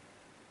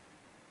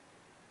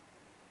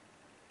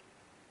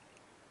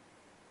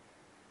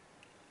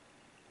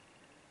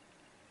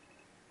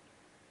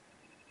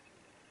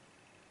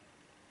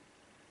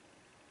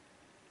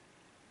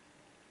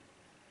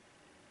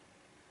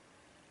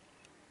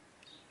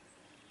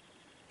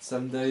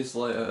 Seven days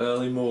later,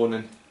 early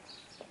morning.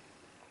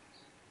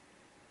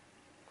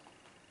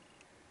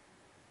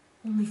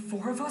 Only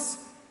 4 of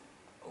us?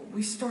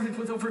 We started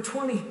with over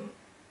 20.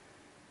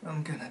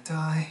 I'm gonna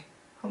die.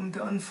 I'm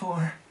done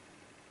for.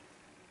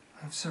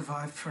 I've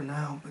survived for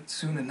now, but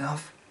soon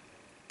enough,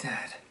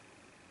 dead.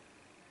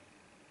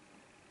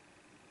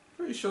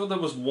 Pretty sure there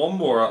was one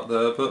more out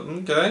there, but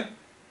okay.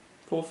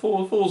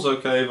 Four's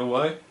okay either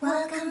way.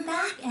 Welcome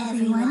back,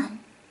 everyone.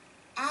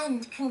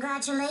 And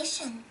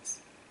congratulations.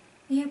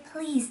 We are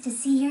pleased to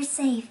see you're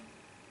safe.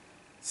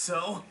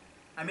 So?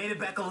 I made it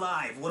back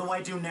alive. What do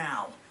I do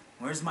now?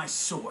 Where's my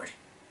sword?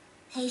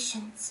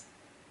 Patience.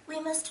 We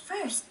must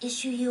first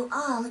issue you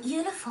all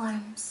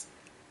uniforms.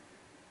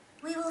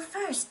 We will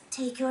first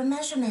take your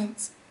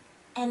measurements,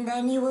 and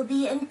then you will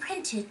be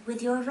imprinted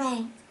with your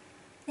rank.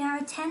 There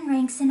are 10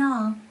 ranks in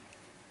all,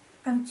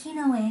 from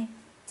Kinoe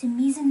to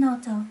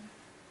Mizunoto.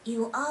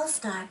 You all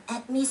start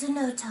at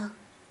Mizunoto.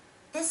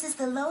 This is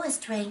the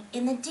lowest rank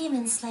in the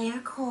Demon Slayer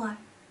Corps.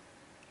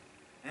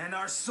 And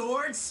our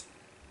swords?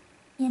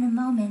 In a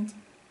moment,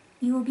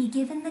 you will be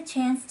given the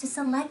chance to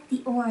select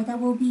the ore that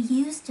will be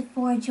used to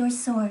forge your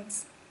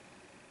swords.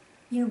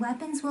 Your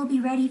weapons will be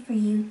ready for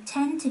you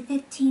 10 to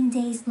 15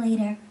 days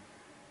later.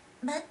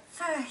 But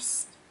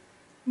first,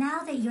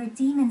 now that you're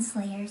Demon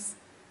Slayers,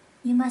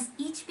 you must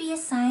each be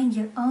assigned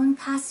your own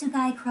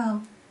Kasugai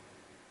Crow.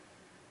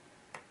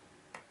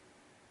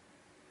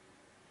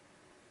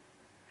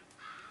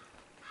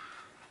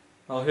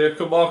 Oh, here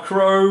come our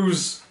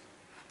crows!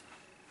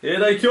 Here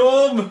they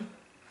come!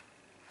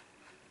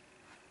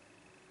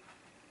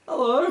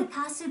 Hello! The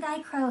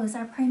Kasugai Crows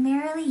are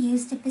primarily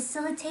used to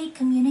facilitate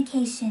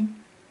communication.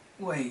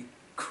 Wait,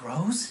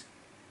 crows?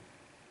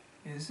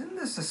 Isn't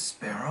this a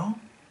sparrow?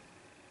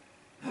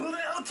 Who the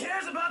hell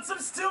cares about some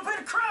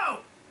stupid crow?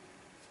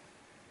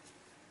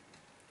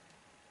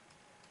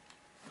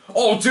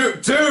 Oh,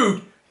 dude!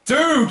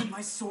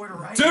 My sword,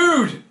 right?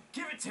 Dude!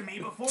 Give it to me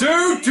before.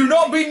 Dude, do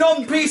not be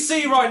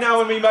non-PC right now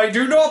with me, mate.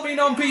 Do not be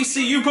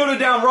non-PC. You put her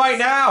down right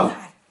now.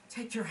 Dad,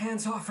 take your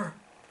hands off her,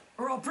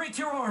 or I'll break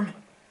your arm.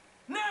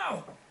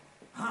 Now!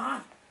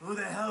 Huh? Who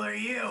the hell are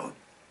you?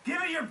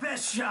 Give it your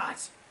best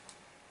shot.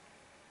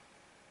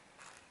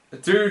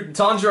 Dude,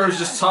 Tanjiro's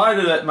just tired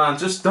of it, man.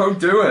 Just don't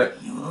do it.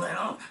 You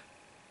little...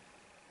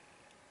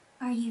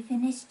 Are you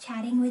finished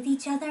chatting with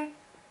each other?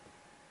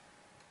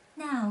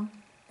 Now,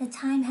 the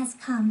time has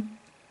come.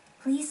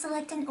 Please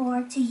select an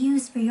ore to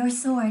use for your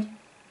sword.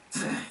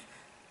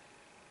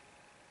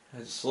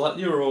 Just select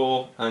your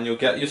ore and you'll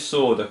get your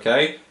sword,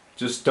 okay?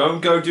 Just don't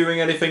go doing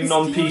anything The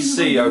steel non-PC,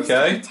 you will use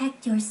okay? to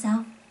protect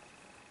yourself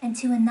and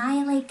to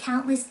annihilate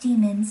countless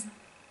demons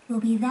will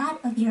be that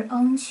of your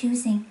own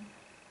choosing.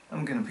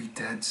 I'm gonna be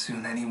dead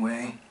soon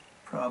anyway.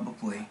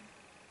 Probably.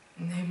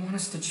 They want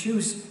us to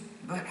choose,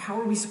 but how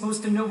are we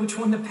supposed to know which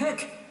one to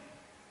pick?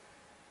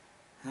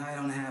 I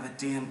don't have a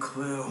damn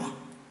clue.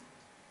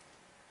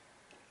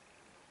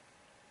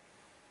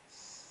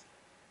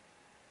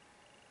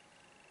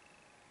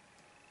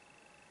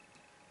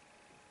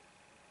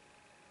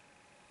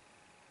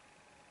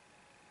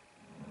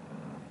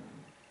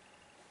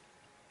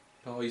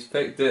 Oh, he's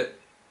picked it.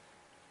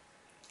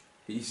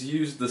 He's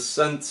used the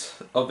scent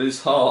of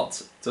his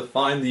heart to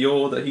find the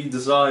ore that he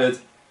desired.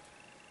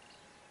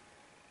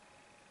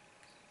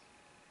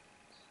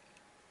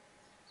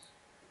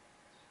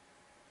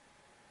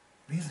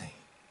 Really?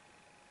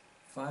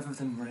 5 of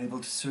them were able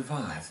to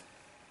survive.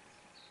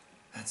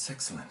 That's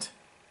excellent.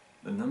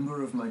 The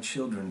number of my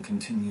children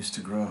continues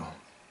to grow.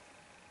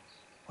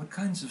 What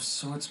kinds of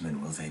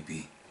swordsmen will they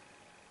be?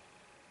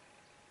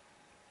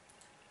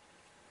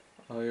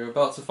 Oh, you're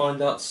about to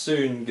find out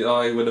soon,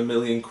 guy with a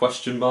million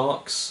question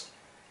marks.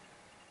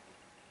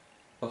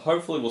 But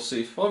hopefully we'll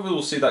see. Hopefully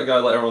we'll see that guy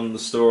later on in the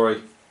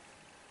story.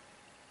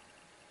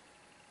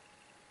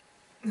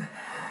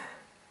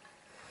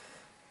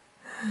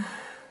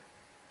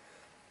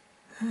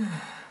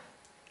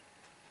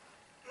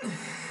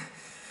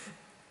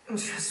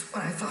 Just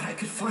when I thought I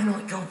could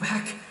finally go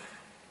back,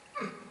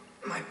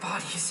 my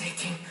body is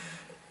aching.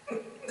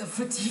 The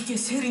fatigue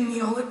is hitting me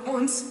all at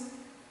once.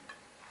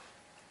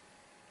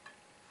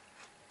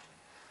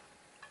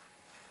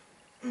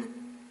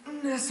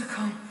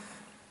 Nezuko.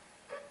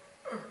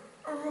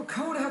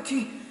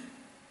 Rokodaki.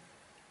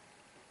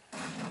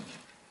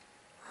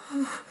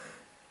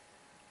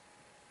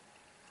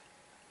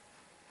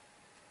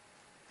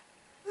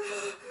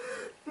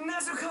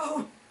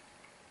 Nezuko!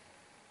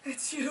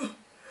 It's you.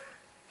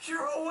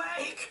 You're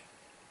awake.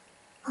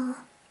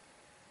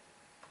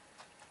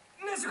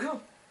 Nezuko!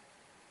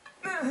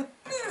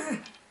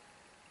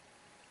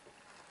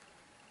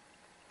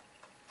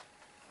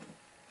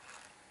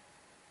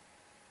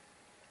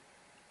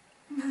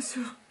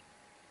 Nezu.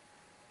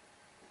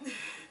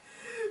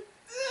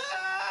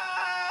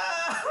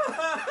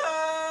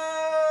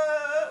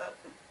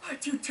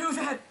 Why'd you do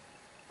that?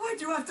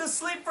 Why'd you have to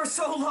sleep for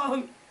so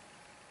long?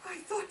 I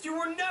thought you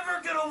were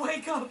never gonna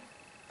wake up.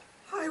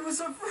 I was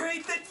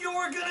afraid that you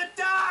were gonna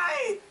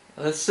die.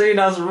 The scene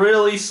has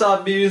really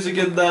sad music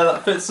in there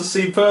that fits the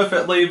scene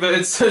perfectly, but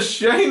it's a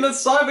shame that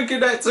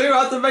CyberConnect 2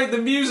 had to make the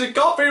music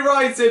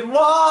copyrighted.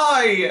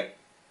 Why?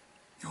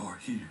 You're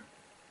here.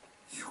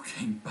 You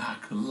came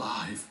back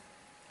alive.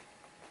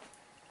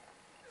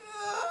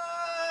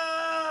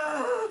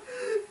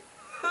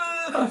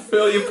 I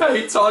feel your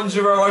pain,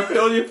 Tanjiro. I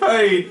feel your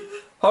pain.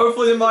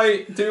 Hopefully they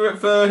might do it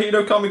for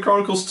Hinokami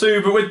Chronicles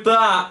 2, but with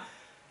that,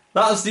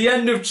 that's the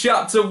end of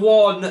Chapter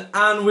 1,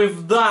 and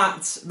with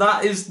that,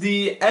 that is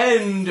the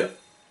end.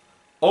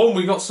 Oh,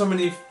 we got so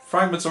many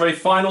fragments already.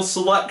 Final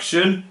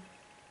selection.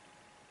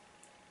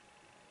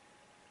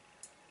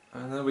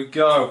 And there we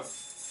go.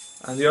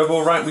 And the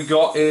overall rank we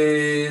got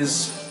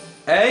is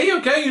A.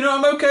 Okay, you know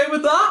I'm okay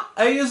with that.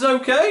 A is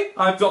okay.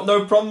 I've got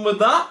no problem with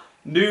that.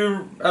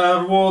 New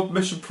reward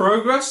mission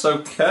progress.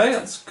 Okay,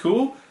 that's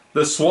cool.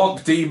 The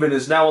Swamp Demon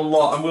is now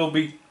unlocked, and we'll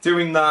be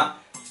doing that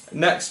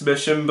next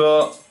mission,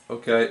 but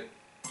okay.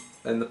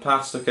 In the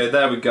past, okay,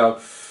 there we go.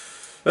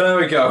 There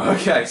we go.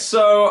 Okay,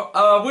 so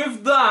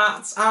with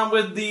that, and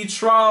with the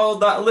trial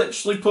that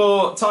literally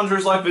put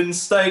Tanjiro's life in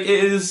stake,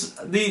 it is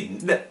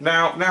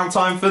now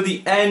time for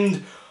the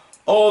end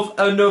of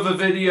another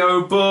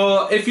video.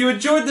 But if you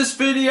enjoyed this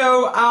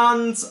video,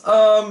 and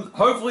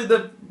hopefully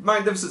the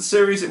magnificent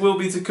series it will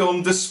be to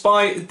come,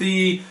 despite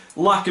the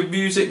lack of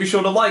music, be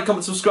sure to like,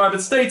 comment, subscribe,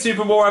 and stay tuned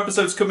for more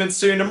episodes coming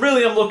soon. I'm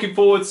looking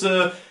forward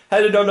to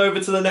headed on over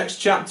to the next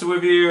chapter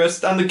with you,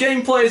 and the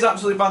gameplay is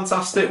absolutely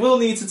fantastic. We'll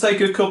need to take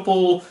a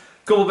couple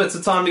bits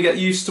of time to get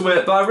used to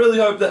it, but I really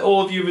hope that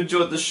all of you have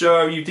enjoyed the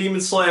show, you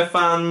Demon Slayer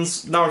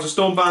fans, Naruto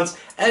Storm fans,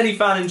 any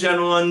fan in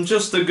general, and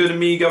just a good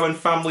amigo and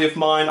family of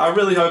mine. I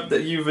really hope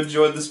that you've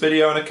enjoyed this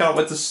video, and I can't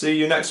wait to see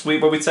you next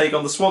week where we take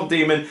on the Swamp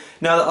Demon,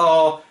 now that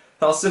our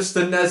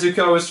sister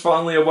Nezuko is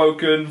finally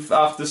awoken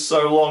after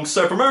so long.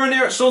 So from everyone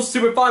here at Seanster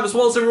 2.5, as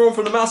well as everyone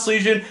from the Mass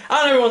Legion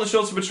and everyone on the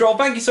Seanster Patrol,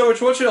 thank you so much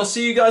for watching. I'll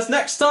see you guys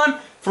next time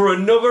for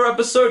another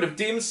episode of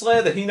Demon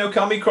Slayer, the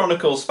Hinokami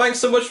Chronicles. Thanks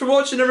so much for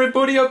watching,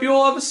 everybody. Hope you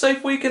all have a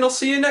safe week, and I'll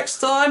see you next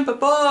time.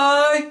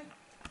 Bye-bye!